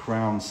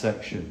crown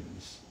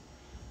sections.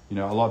 You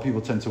know, a lot of people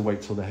tend to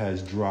wait till the hair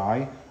is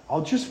dry.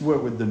 I'll just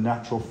work with the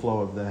natural flow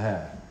of the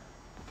hair.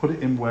 Put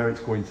it in where it's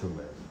going to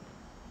live.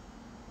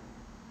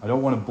 I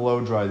don't want to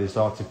blow dry this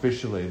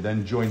artificially,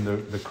 then join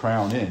the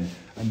crown in,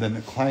 and then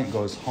the client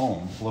goes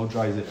home, blow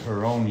dries it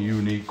her own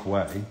unique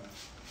way,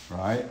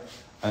 right?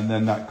 And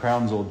then that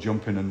crown's all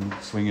jumping and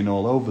swinging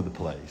all over the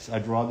place.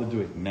 I'd rather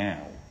do it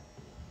now.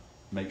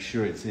 Make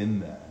sure it's in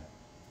there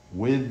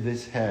with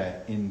this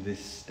hair in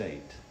this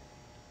state.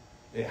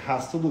 It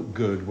has to look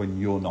good when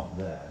you're not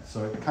there.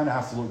 So it kind of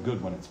has to look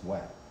good when it's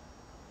wet.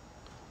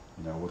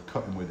 You know, we're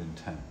cutting with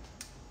intent.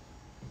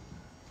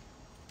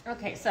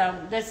 Okay, so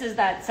this is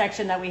that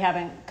section that we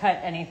haven't cut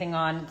anything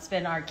on. It's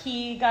been our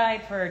key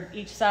guide for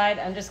each side.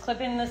 I'm just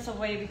clipping this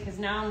away because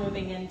now I'm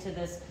moving into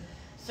this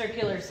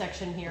circular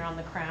section here on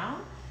the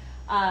crown.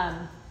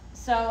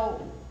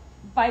 So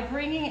by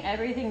bringing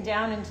everything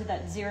down into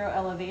that zero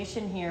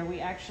elevation here,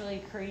 we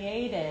actually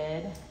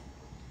created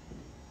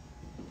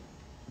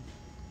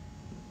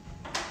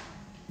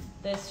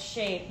this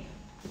shape,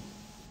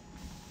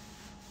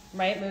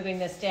 right? Moving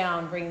this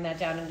down, bringing that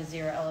down into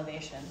zero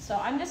elevation. So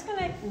I'm just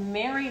gonna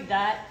marry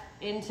that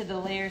into the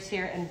layers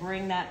here and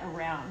bring that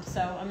around. So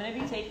I'm gonna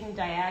be taking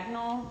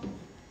diagonal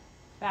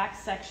back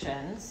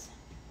sections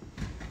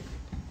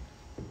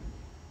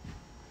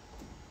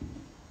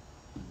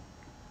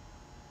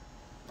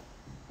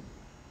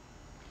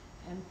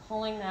and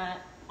pulling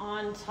that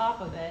on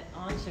top of it,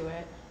 onto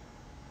it,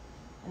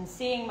 and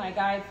seeing my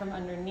guide from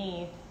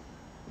underneath.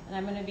 And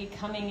I'm going to be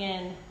coming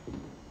in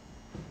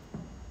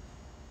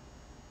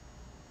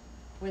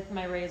with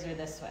my razor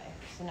this way.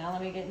 So now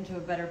let me get into a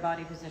better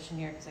body position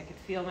here because I could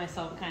feel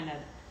myself kind of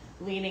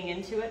leaning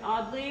into it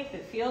oddly. If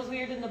it feels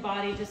weird in the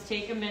body, just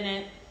take a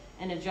minute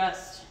and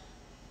adjust.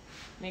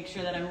 Make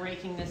sure that I'm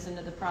raking this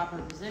into the proper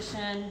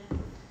position.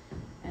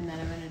 And then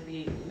I'm going to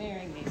be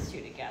marrying these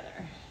two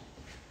together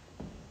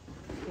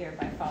here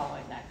by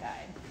following that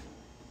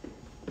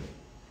guide.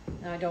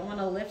 Now I don't want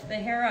to lift the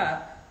hair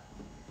up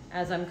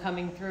as I'm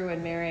coming through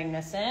and marrying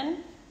this in.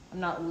 I'm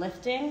not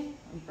lifting,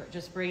 I'm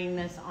just bringing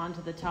this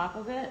onto the top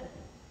of it.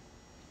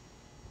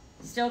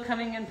 Still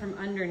coming in from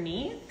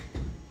underneath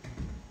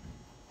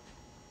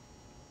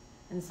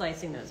and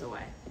slicing those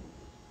away.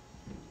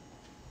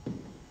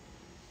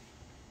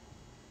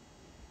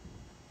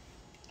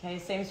 Okay,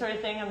 same sort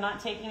of thing. I'm not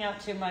taking out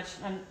too much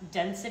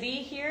density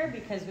here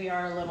because we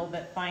are a little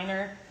bit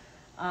finer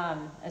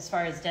as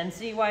far as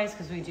density wise,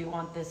 because we do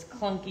want this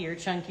clunkier,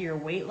 chunkier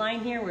weight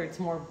line here where it's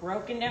more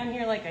broken down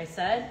here, like I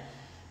said.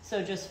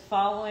 So just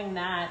following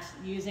that,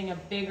 using a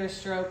bigger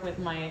stroke with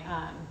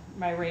my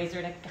my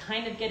razor to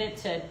kind of get it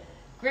to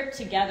grip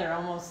together,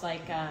 almost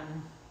like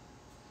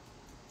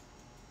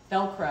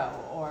Velcro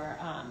or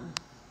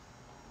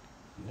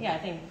yeah, I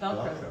think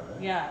Velcro. Velcro,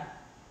 right? Yeah.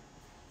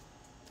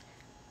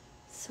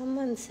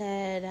 Someone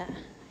said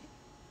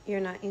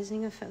you're not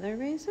using a feather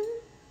razor?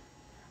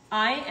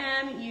 I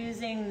am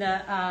using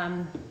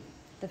the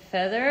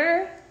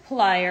feather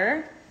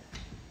plier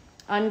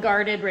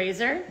unguarded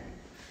razor.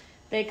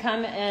 They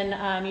come in,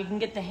 you can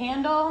get the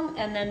handle,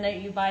 and then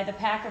you buy the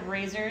pack of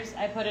razors.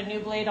 I put a new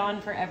blade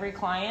on for every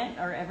client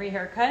or every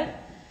haircut.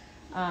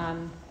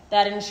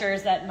 That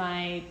ensures that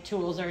my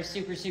tools are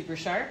super, super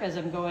sharp as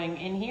I'm going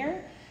in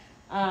here.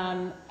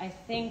 I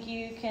think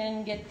you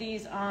can get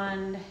these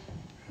on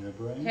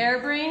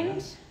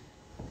hairbrained.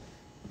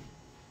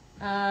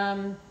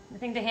 I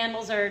think the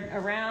handles are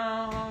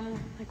around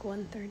like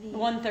 130.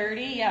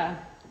 130, yeah.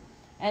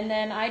 And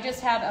then I just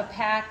have a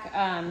pack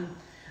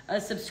a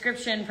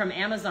subscription from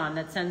Amazon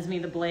that sends me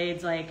the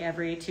blades like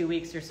every 2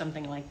 weeks or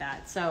something like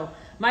that. So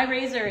my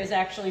razor is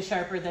actually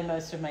sharper than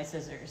most of my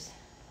scissors.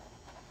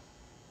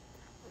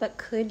 But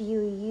could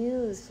you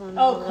use one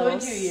of the little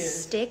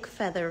stick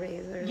feather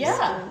razors?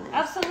 Yeah,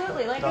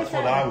 absolutely. Like That's I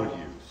said, what I would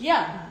use.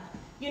 Yeah.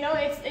 You know,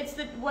 it's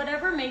the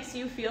whatever makes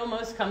you feel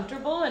most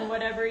comfortable and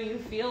whatever you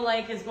feel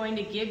like is going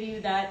to give you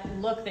that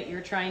look that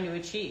you're trying to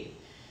achieve.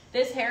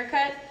 This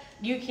haircut,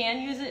 you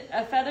can use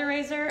a feather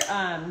razor.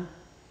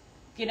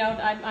 You know,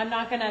 I'm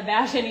not going to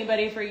bash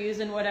anybody for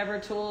using whatever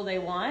tool they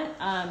want.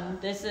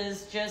 This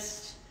is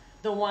just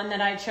the one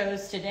that I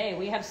chose today.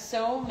 We have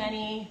so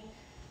many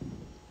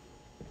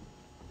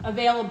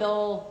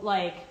available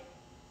like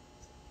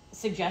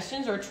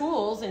suggestions or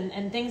tools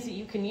and things that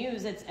you can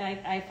use.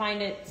 I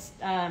find it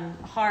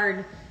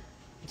hard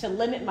to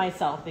limit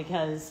myself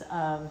because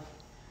of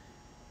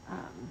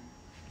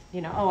you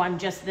know, oh, I'm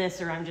just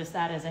this or I'm just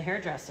that as a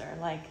hairdresser.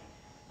 Like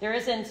there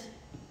isn't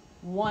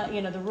one,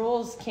 you know, the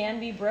rules can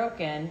be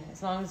broken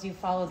as long as you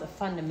follow the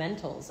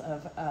fundamentals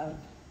of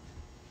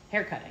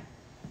haircutting.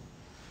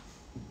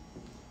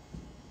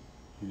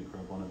 Can you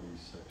grab one of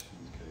these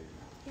sections, Kate?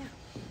 Yeah.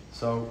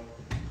 So,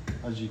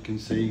 as you can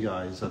see,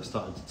 guys, I've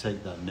started to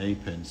take that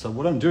nape in. So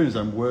what I'm doing is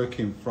I'm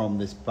working from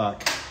this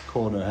back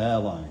corner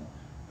hairline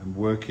and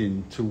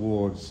working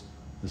towards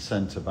the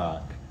center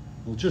back.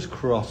 We'll just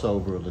cross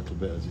over a little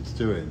bit as it's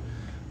doing.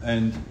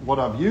 And what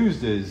I've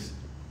used is,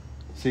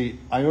 see,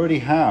 I already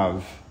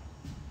have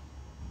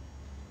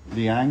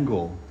the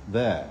angle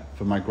there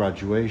for my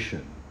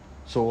graduation.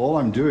 So all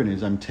I'm doing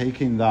is I'm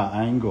taking that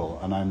angle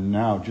and I'm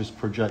now just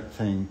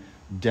projecting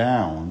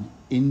down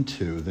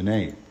into the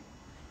nape.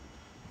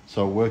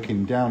 So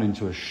working down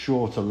into a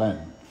shorter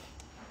length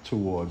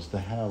towards the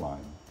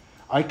hairline.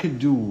 I could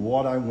do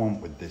what I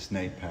want with this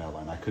nape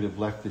hairline. I could have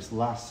left this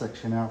last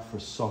section out for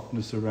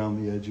softness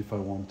around the edge if I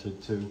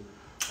wanted to.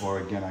 Or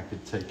again, I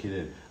could take it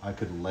in. I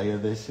could layer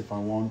this if I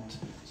want.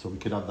 So we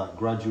could have that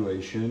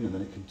graduation and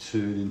then it could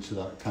turn into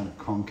that kind of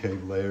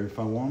concave layer if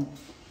I want.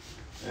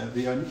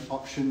 The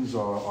options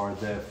are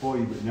there for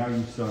you, but now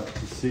you start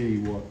to see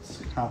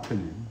what's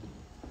happening.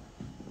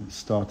 It's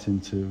starting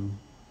to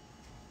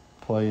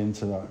play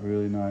into that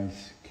really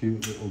nice,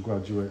 cute little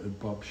graduated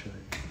bob shape.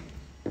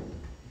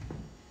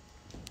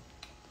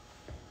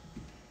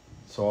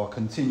 So I'll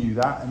continue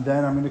that, and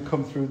then I'm going to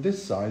come through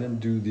this side and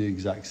do the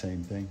exact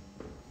same thing.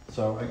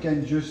 So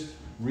again, just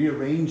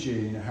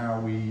rearranging how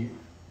we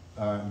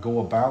go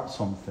about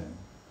something.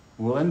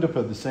 We'll end up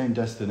at the same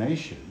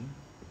destination,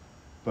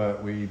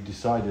 but we've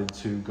decided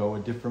to go a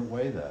different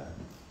way there.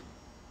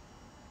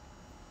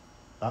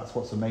 That's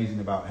what's amazing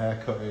about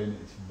haircutting.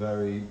 It's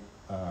very,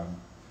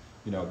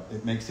 you know,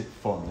 it makes it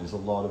fun. There's a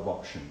lot of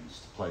options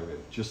to play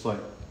with. Just like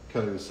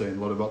Kelly was saying,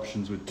 a lot of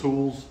options with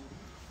tools,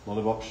 a lot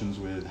of options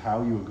with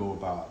how you would go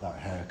about that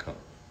haircut.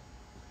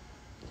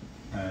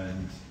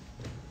 And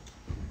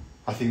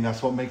I think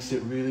that's what makes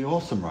it really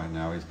awesome right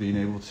now, is being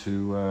able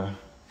to,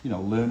 you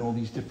know, learn all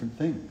these different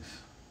things.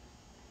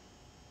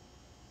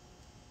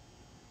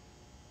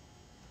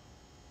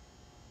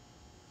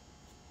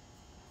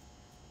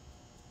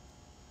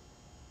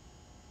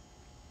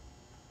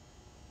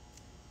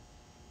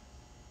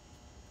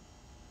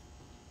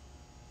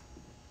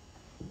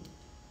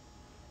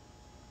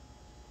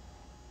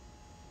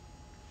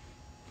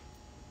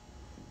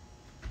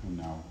 And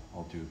now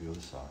I'll do the other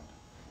side.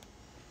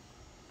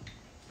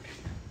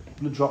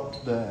 I'm going to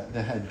drop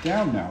the head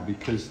down now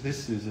because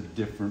this is a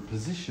different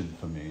position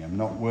for me. I'm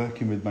not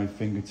working with my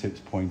fingertips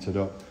pointed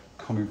up,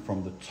 coming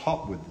from the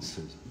top with the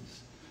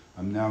scissors.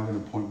 I'm now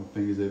going to point my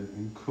fingers in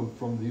and come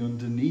from the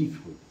underneath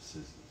with the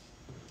scissors.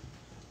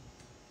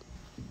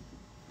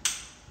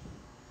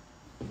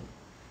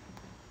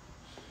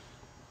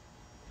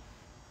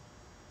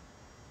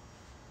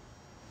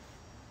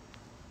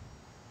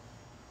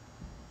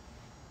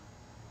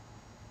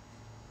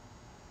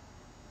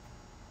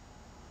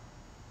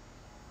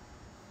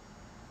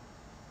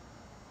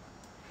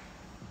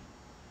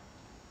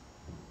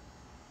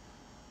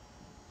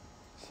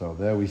 So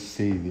there we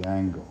see the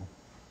angle.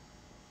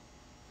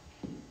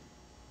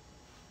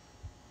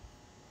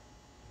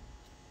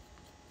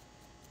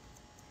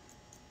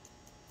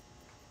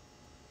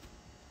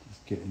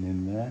 Just getting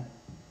in there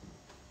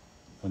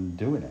and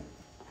doing it.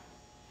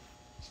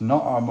 It's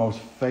not our most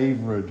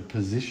favored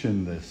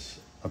position, this,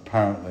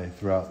 apparently,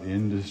 throughout the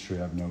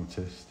industry, I've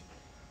noticed.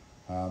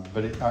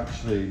 But it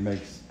actually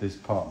makes this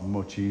part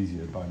much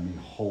easier by me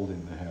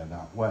holding the hair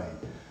that way.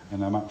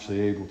 And I'm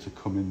actually able to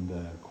come in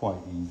there quite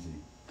easy.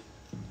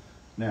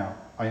 Now,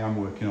 I am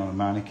working on a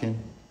mannequin.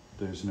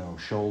 There's no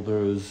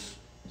shoulders,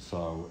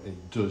 so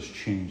it does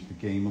change the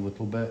game a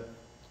little bit.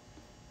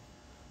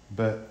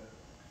 But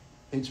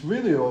it's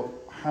really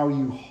how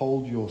you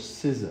hold your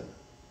scissor,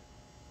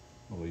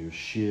 or your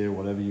shear,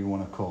 whatever you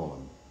want to call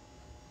them.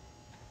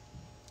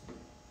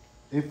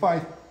 If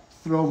I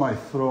throw my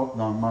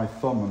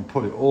thumb and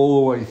put it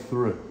all the way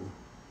through,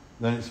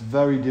 then it's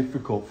very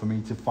difficult for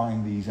me to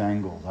find these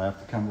angles. I have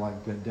to kind of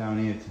like get down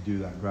here to do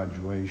that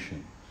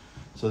graduation.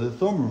 So the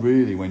thumb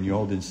really, when you're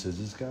holding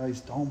scissors,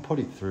 guys, don't put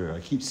it through. I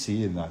keep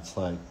seeing that. It's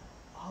like,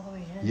 All the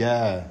way in.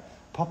 yeah,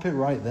 pop it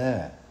right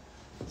there.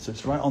 So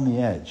it's right on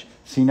the edge.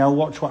 See, now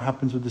watch what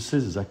happens with the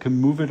scissors. I can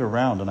move it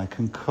around and I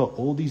can cut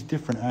all these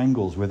different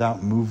angles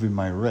without moving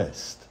my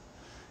wrist.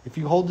 If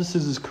you hold the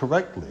scissors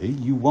correctly,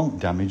 you won't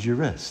damage your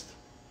wrist.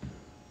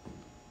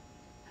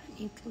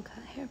 You can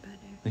cut hair better.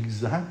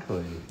 Exactly,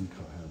 you can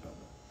cut hair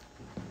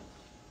better.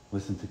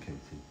 Listen to Katie.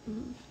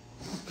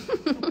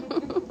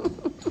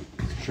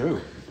 It's true.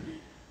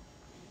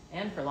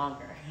 And for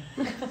longer.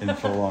 And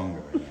for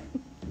longer, yeah.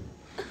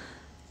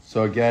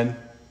 So again,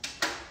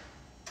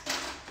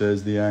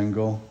 there's the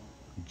angle.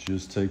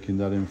 Just taking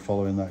that in,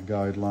 following that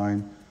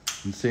guideline.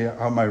 And see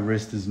how my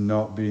wrist is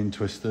not being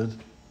twisted.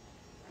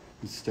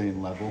 It's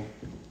staying level.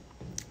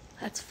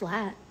 That's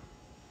flat.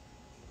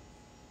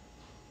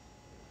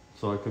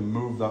 So I can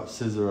move that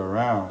scissor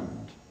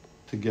around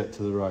to get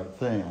to the right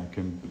thing. I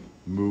can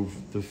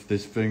move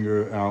this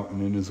finger out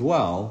and in as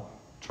well,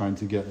 trying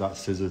to get that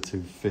scissor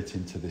to fit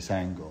into this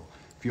angle.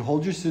 If you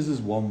hold your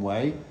scissors one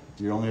way,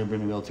 you're only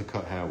going to be able to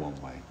cut hair one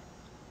way.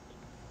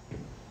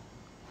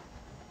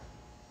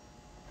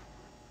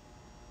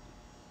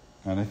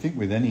 And I think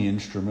with any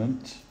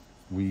instrument,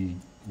 we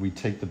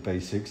take the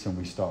basics and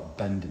we start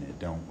bending it,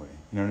 don't we?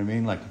 You know what I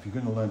mean? Like if you're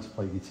going to learn to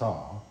play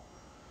guitar,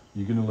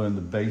 you're going to learn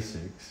the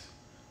basics,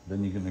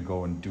 then you're going to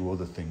go and do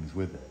other things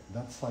with it.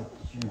 That's like,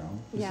 you know,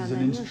 this is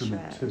an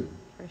instrument too.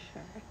 For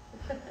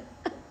sure.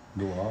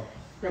 The what?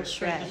 Like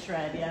shred. to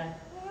shred, yeah.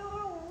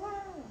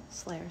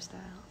 Slayer style.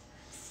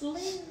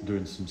 Slayer.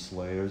 Doing some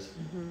slayers.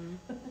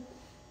 Mm-hmm.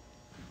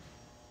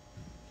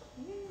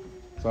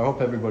 So I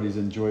hope everybody's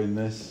enjoying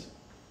this.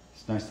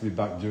 It's nice to be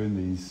back doing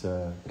these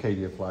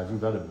KDF Lives.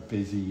 We've had a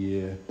busy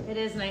year. It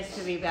is nice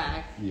to be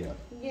back. Yeah.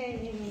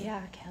 Yay.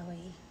 Yeah,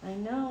 Kelly. I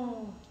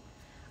know.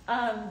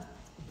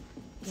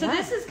 So Yeah.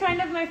 this is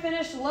kind of my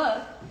finished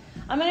look.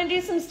 I'm going to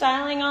do some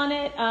styling on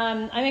it.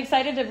 I'm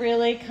excited to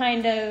really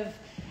kind of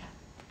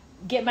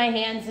get my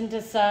hands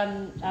into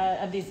some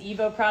of these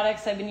Evo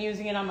products. I've been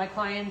using it on my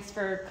clients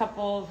for a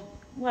couple,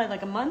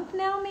 like a month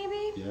now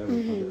maybe? Yeah.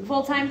 We've had it.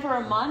 Full time for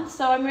a month.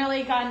 So I'm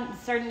really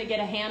starting to get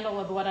a handle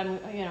of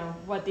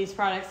what these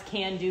products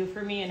can do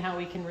for me and how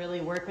we can really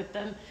work with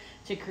them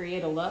to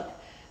create a look.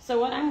 So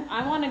what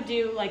I want to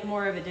do like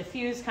more of a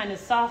diffuse kind of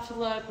soft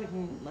look.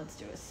 Let's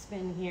do a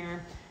spin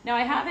here. Now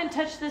I haven't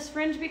touched this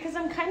fringe because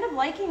I'm kind of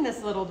liking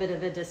this little bit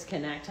of a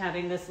disconnect,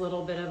 having this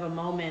little bit of a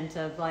moment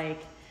of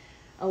like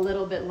a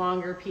little bit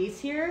longer piece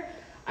here.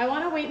 I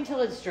want to wait until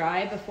it's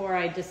dry before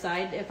I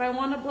decide if I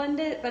want to blend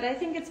it, but I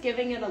think it's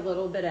giving it a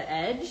little bit of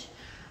edge.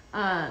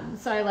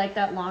 So I like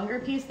that longer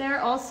piece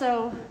there.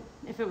 Also,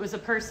 if it was a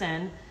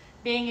person,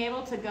 being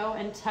able to go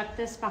and tuck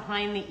this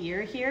behind the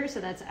ear here so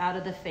that's out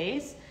of the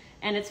face,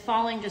 and it's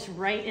falling just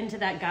right into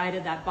that guide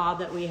of that bob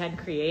that we had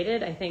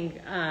created, I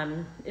think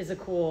is a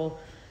cool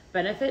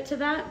benefit to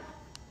that.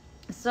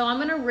 So I'm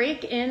gonna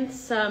rake in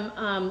some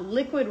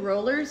liquid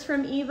rollers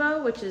from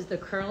Evo, which is the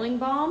curling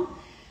balm.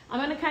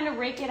 I'm gonna kind of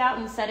rake it out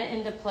and set it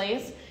into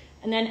place.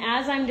 And then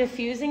as I'm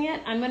diffusing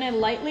it, I'm gonna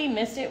lightly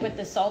mist it with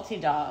the Salty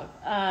Dog.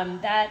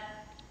 The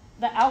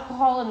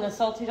alcohol in the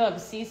Salty Dog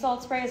sea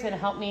salt spray is gonna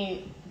help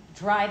me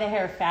dry the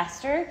hair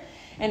faster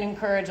and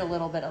encourage a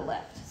little bit of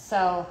lift.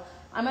 So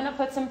I'm gonna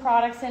put some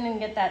products in and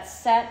get that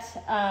set.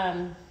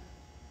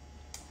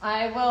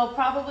 I will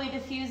probably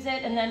diffuse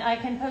it and then I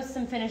can post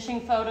some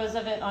finishing photos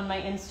of it on my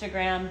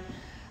Instagram.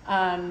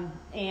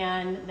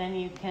 And then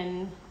you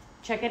can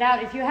check it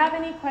out. If you have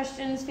any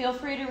questions, feel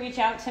free to reach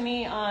out to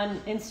me on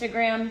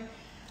Instagram.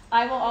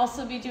 I will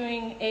also be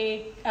doing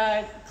a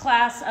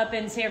class up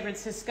in San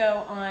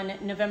Francisco on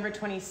November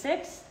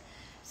 26th.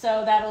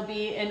 So that'll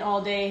be an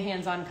all-day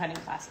hands-on cutting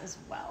class as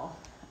well.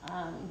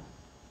 Ta-da!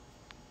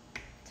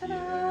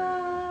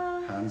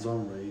 Yeah.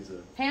 Hands-on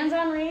razor.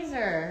 Hands-on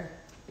razor.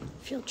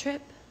 Field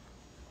trip.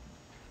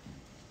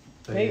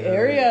 Bay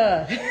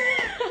Area.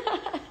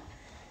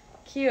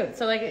 Cute.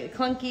 So like a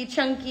clunky,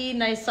 chunky,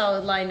 nice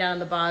solid line down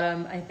the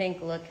bottom. I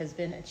think look has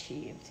been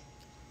achieved.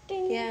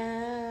 Ding.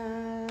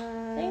 Yeah.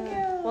 Thank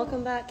you.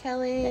 Welcome back,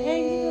 Kelly.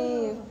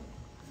 Thank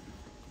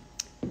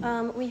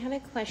you. We had a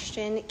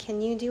question.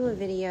 Can you do a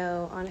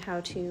video on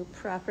how to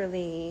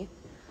properly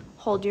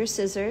hold your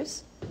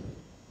scissors?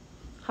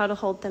 How to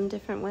hold them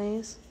different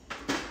ways?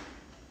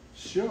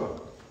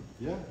 Sure.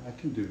 Yeah, I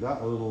can do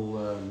that. A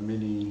little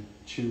mini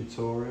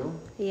tutorial.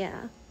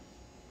 Yeah.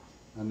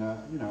 And,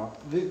 you know,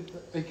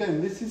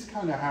 again, this is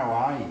kind of how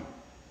I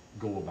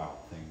go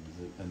about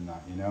things and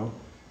that, you know.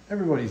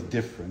 Everybody's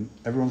different.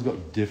 Everyone's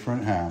got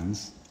different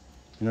hands.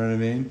 You know what I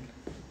mean?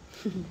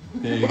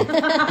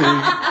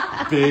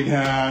 Big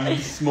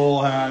hands,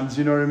 small hands,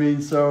 you know what I mean?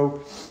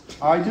 So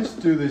I just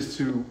do this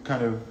to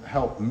kind of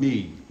help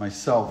me,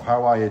 myself,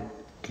 how I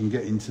can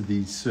get into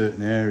these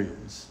certain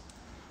areas.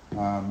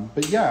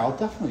 But yeah, I'll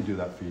definitely do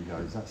that for you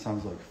guys. That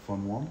sounds like a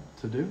fun one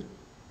to do.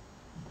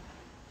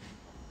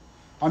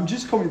 I'm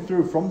just coming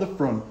through from the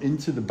front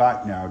into the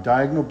back now,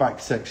 diagonal back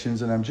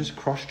sections, and I'm just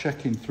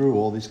cross-checking through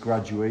all this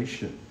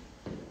graduation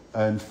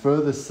and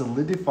further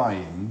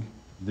solidifying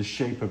the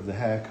shape of the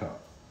haircut.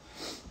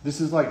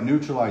 This is like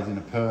neutralizing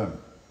a perm.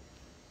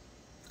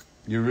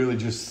 You're really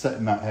just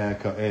setting that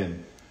haircut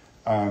in.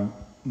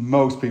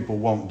 Most people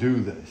won't do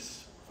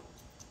this,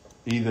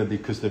 either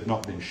because they've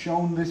not been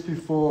shown this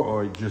before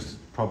or just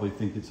probably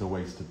think it's a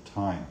waste of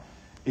time.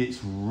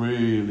 It's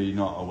really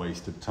not a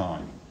waste of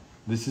time.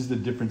 This is the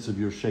difference of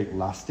your shape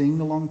lasting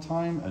a long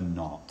time and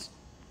not.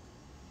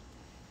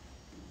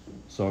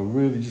 So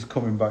really just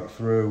coming back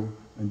through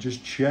and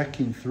just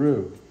checking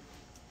through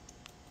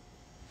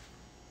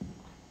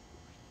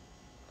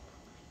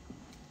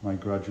my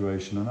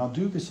graduation. And I'll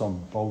do this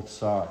on both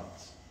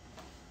sides.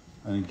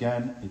 And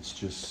again, it's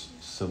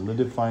just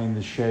solidifying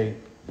the shape.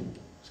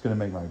 It's going to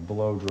make my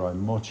blow dry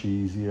much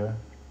easier.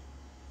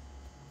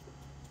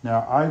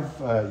 Now,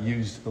 I've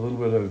used a little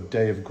bit of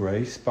Day of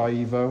Grace by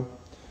Evo.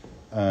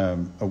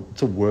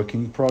 It's a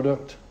working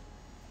product.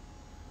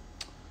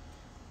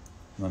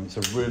 And it's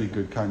a really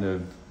good kind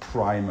of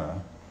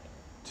primer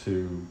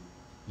to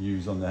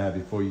use on the hair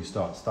before you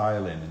start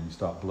styling and you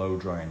start blow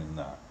drying and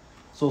that.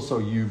 It's also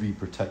UV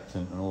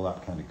protectant and all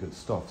that kind of good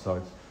stuff. So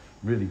it's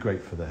really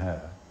great for the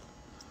hair.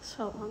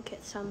 So it won't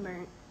get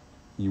sunburnt.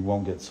 You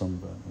won't get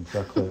sunburnt,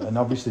 exactly. And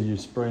obviously you're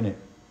spraying it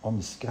on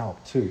the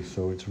scalp too,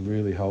 so it's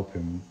really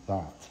helping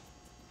that.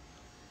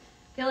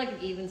 I feel like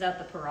it evens out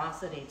the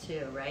porosity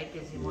too, right?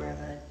 Gives you more of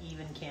an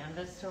even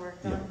canvas to work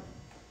on.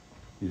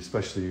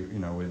 Especially, you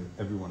know, with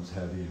everyone's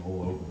hair being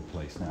all over the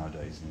place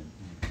nowadays, and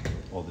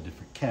all the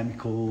different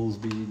chemicals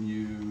being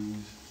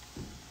used.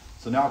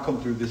 So now I'll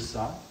come through this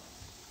side,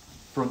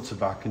 front to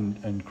back,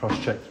 and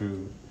cross-check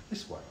through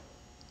this way.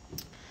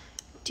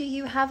 Do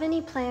you have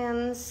any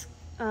plans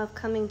of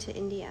coming to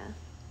India?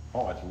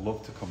 Oh, I'd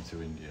love to come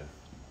to India.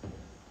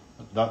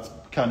 That's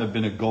kind of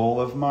been a goal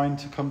of mine,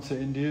 to come to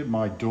India.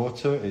 My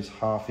daughter is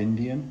half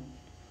Indian,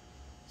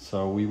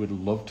 so we would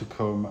love to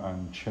come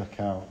and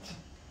check out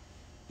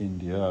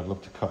India. I'd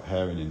love to cut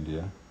hair in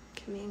India.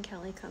 Can me and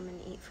Kelly come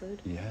and eat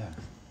food? Yeah,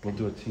 we'll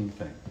do a team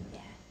thing. Yeah.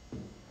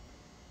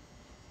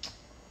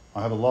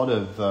 I have a lot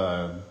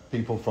of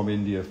people from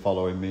India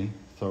following me,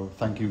 so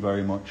thank you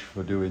very much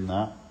for doing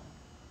that.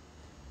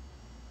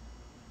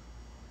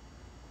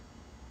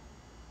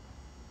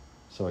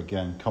 So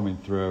again, coming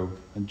through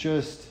and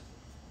just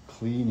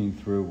cleaning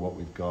through what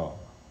we've got.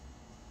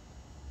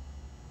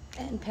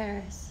 And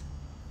Paris.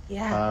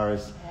 Yeah.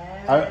 Paris.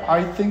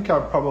 I think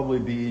I'll probably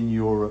be in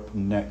Europe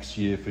next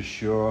year for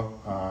sure.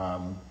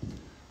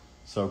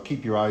 So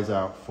keep your eyes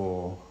out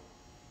for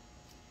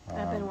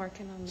I've been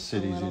working on a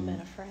cities little bit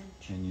of French.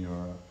 in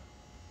Europe.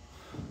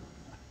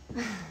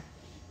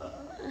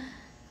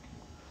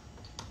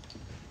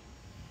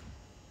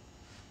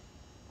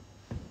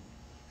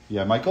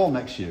 Yeah, my goal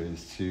next year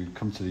is to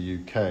come to the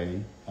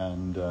UK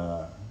and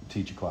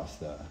teach a class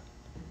there.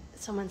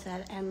 Someone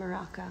said, and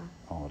Morocco.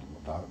 Oh,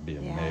 that would be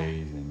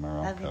amazing,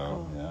 Morocco. That'd be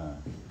cool. Yeah.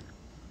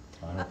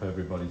 I hope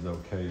everybody's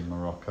okay in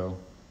Morocco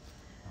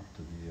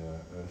after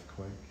the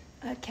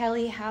earthquake.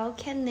 Kelly, how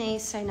can they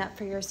sign up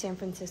for your San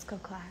Francisco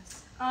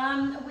class?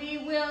 We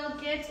will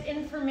get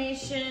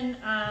information,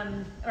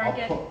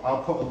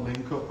 I'll put a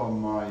link up on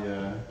my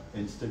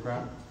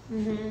Instagram.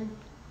 Mm-hmm.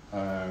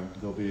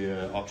 There'll be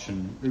an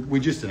option. We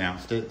just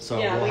announced it, so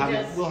Yeah,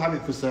 we'll have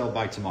it for sale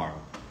by tomorrow.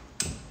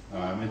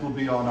 It'll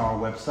be on our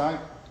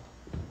website,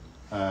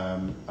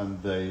 and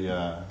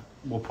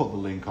we'll put the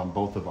link on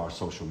both of our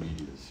social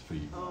medias for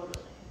you. Oh,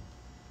 really?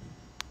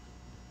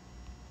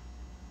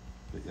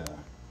 But yeah,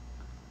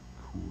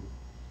 cool.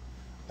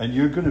 And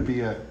you're going to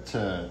be at,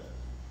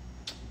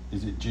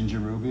 is it Ginger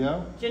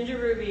Rubio? Ginger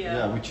Rubio.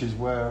 Yeah, which is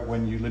where,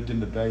 when you lived in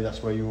the Bay,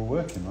 that's where you were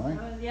working, right?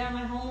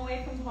 My home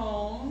away from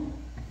home.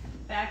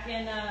 Back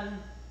in,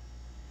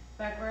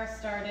 back where I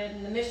started,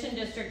 in the Mission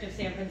District of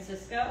San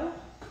Francisco.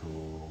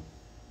 Cool.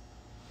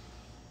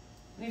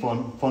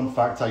 Fun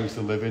fact, I used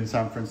to live in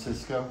San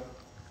Francisco.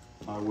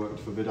 I worked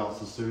for Vidal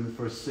Sassoon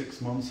for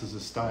 6 months as a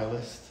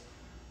stylist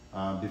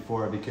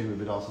before I became a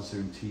Vidal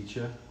Sassoon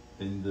teacher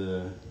in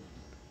the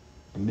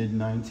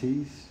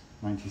mid-90s,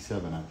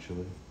 97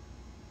 actually.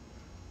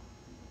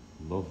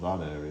 Love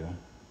that area.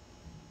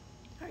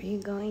 Are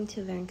you going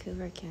to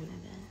Vancouver, Canada?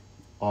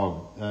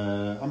 Oh,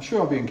 I'm sure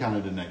I'll be in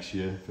Canada next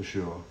year, for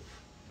sure.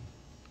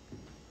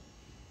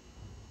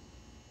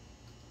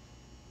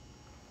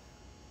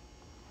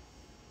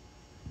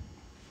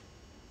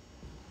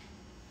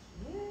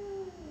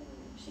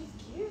 She's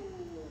cute.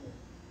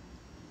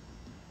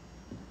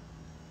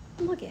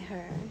 Look at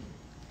her.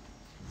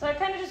 So I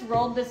kind of just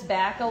rolled this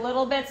back a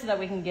little bit so that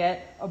we can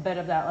get a bit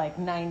of that like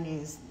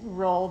 90s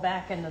roll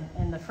back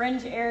in the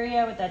fringe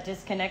area with that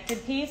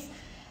disconnected piece.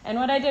 And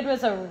what I did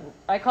was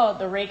I call it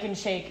the rake and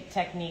shake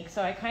technique.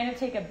 So I kind of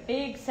take a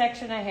big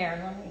section of hair,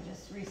 and let me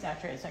just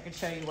resaturate so I could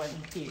show you one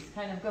piece.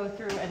 Kind of go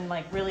through and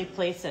like really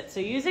place it. So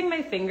using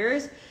my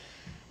fingers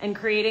and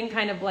creating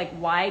kind of like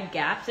wide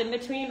gaps in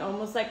between,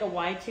 almost like a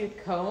wide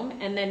tooth comb,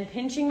 and then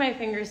pinching my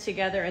fingers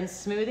together and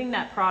smoothing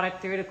that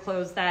product through to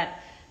close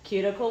that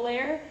cuticle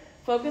layer,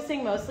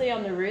 focusing mostly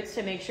on the roots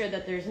to make sure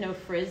that there's no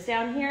frizz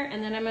down here.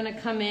 And then I'm gonna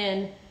come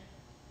in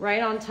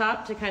right on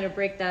top to kind of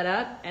break that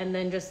up, and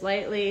then just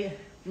lightly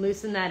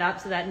loosen that up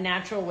so that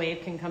natural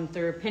wave can come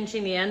through.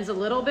 Pinching the ends a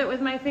little bit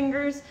with my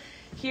fingers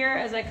here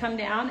as I come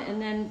down,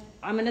 and then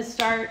I'm gonna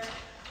start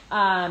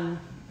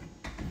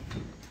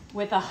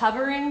with a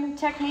hovering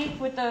technique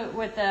with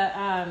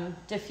the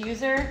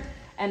diffuser.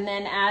 And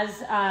then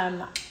as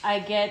I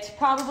get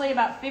probably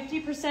about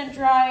 50%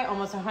 dry,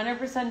 almost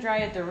 100% dry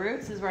at the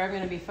roots is where I'm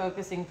going to be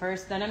focusing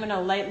first. Then I'm going to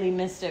lightly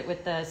mist it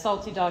with the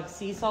Salty Dog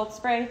sea salt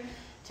spray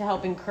to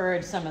help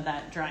encourage some of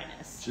that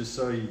dryness. Just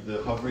so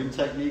the hovering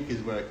technique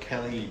is where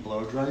Kelly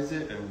blow dries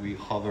it and we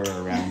hover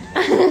around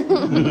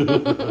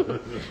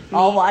it.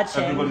 I'll watch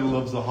it. Everybody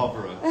loves a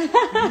hoverer.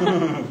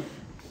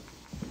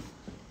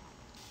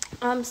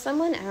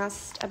 Someone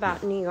asked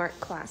about New York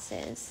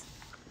classes.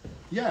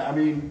 Yeah, I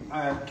mean,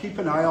 keep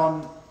an eye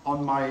on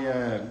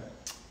my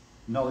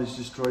Knowledge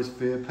Destroys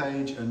Fear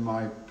page and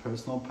my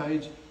personal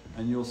page,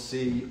 and you'll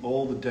see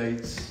all the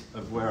dates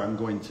of where I'm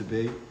going to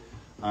be.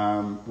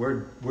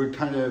 We're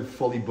kind of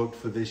fully booked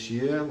for this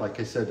year. Like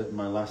I said,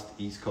 my last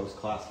East Coast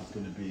class is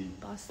going to be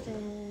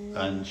Boston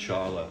and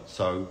Charlotte.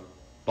 So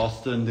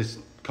Boston this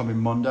coming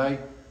Monday,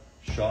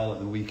 Charlotte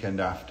the weekend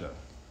after.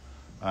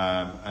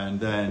 And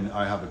then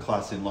I have a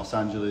class in Los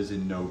Angeles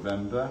in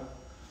November.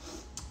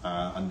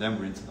 And then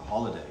we're into the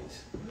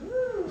holidays.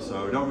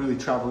 So I don't really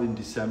travel in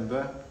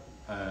December.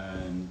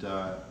 And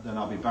then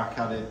I'll be back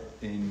at it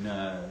in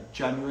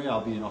January.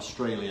 I'll be in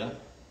Australia.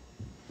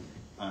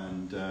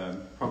 And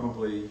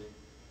probably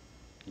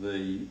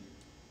the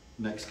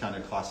next kind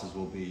of classes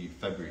will be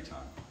February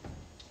time.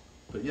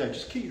 But yeah,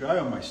 just keep your eye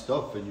on my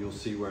stuff and you'll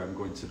see where I'm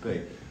going to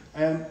be.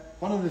 And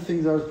one of the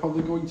things I was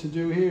probably going to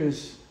do here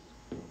is,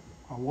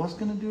 I was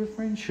going to do a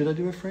fringe. Should I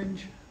do a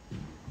fringe?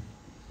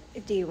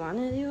 Do you want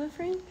to do a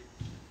fringe?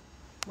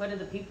 What do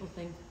the people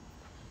think?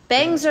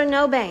 Bangs or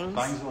no bangs?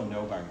 Bangs or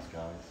no bangs,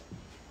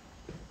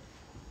 guys?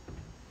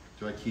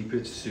 Do I keep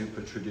it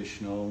super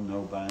traditional,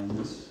 no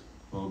bangs?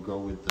 Or go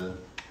with the...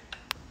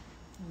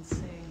 Let's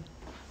see.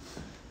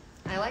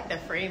 I like the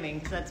framing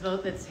because that's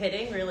both, it's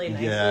hitting really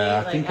nicely.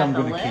 Yeah, I like think at I'm the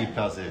going to lip. keep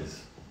as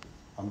is.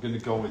 I'm going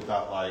to go with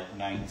that like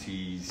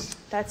 90s.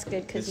 That's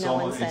good because It's no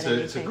one said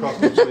it's a anything. cross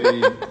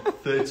between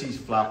 30s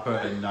flapper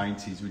and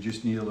 90s. We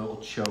just need a little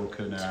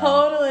choker now.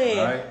 Totally.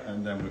 Right?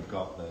 And then we've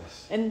got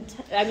this. And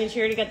I mean, she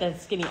already got the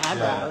skinny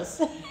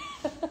eyebrows.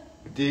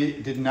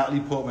 Did Natalie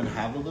Portman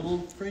have a little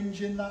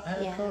fringe in that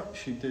haircut? Yeah.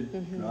 She did,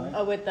 right?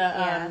 Oh, with the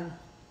Yeah.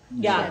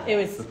 yeah, it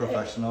was the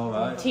professional,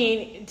 right?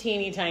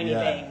 teeny tiny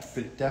bangs.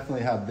 But it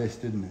definitely had this,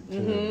 didn't it?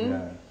 Too?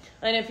 Yeah.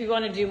 And if you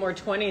want to do more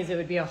 20s, it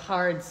would be a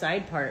hard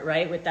side part,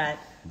 right? With that,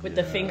 with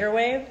the Yeah. finger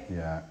wave.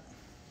 Yeah.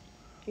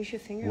 You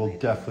should finger We'll wave.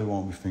 definitely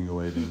won't be finger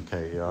waving,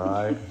 Katie, all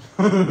right?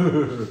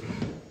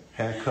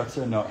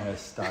 Haircutter, not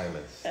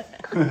hairstylist.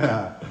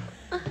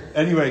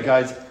 Anyway,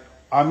 guys,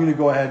 I'm going to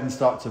go ahead and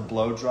start to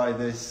blow dry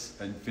this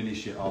and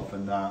finish it off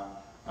and that.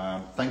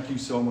 Thank you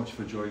so much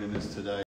for joining us today.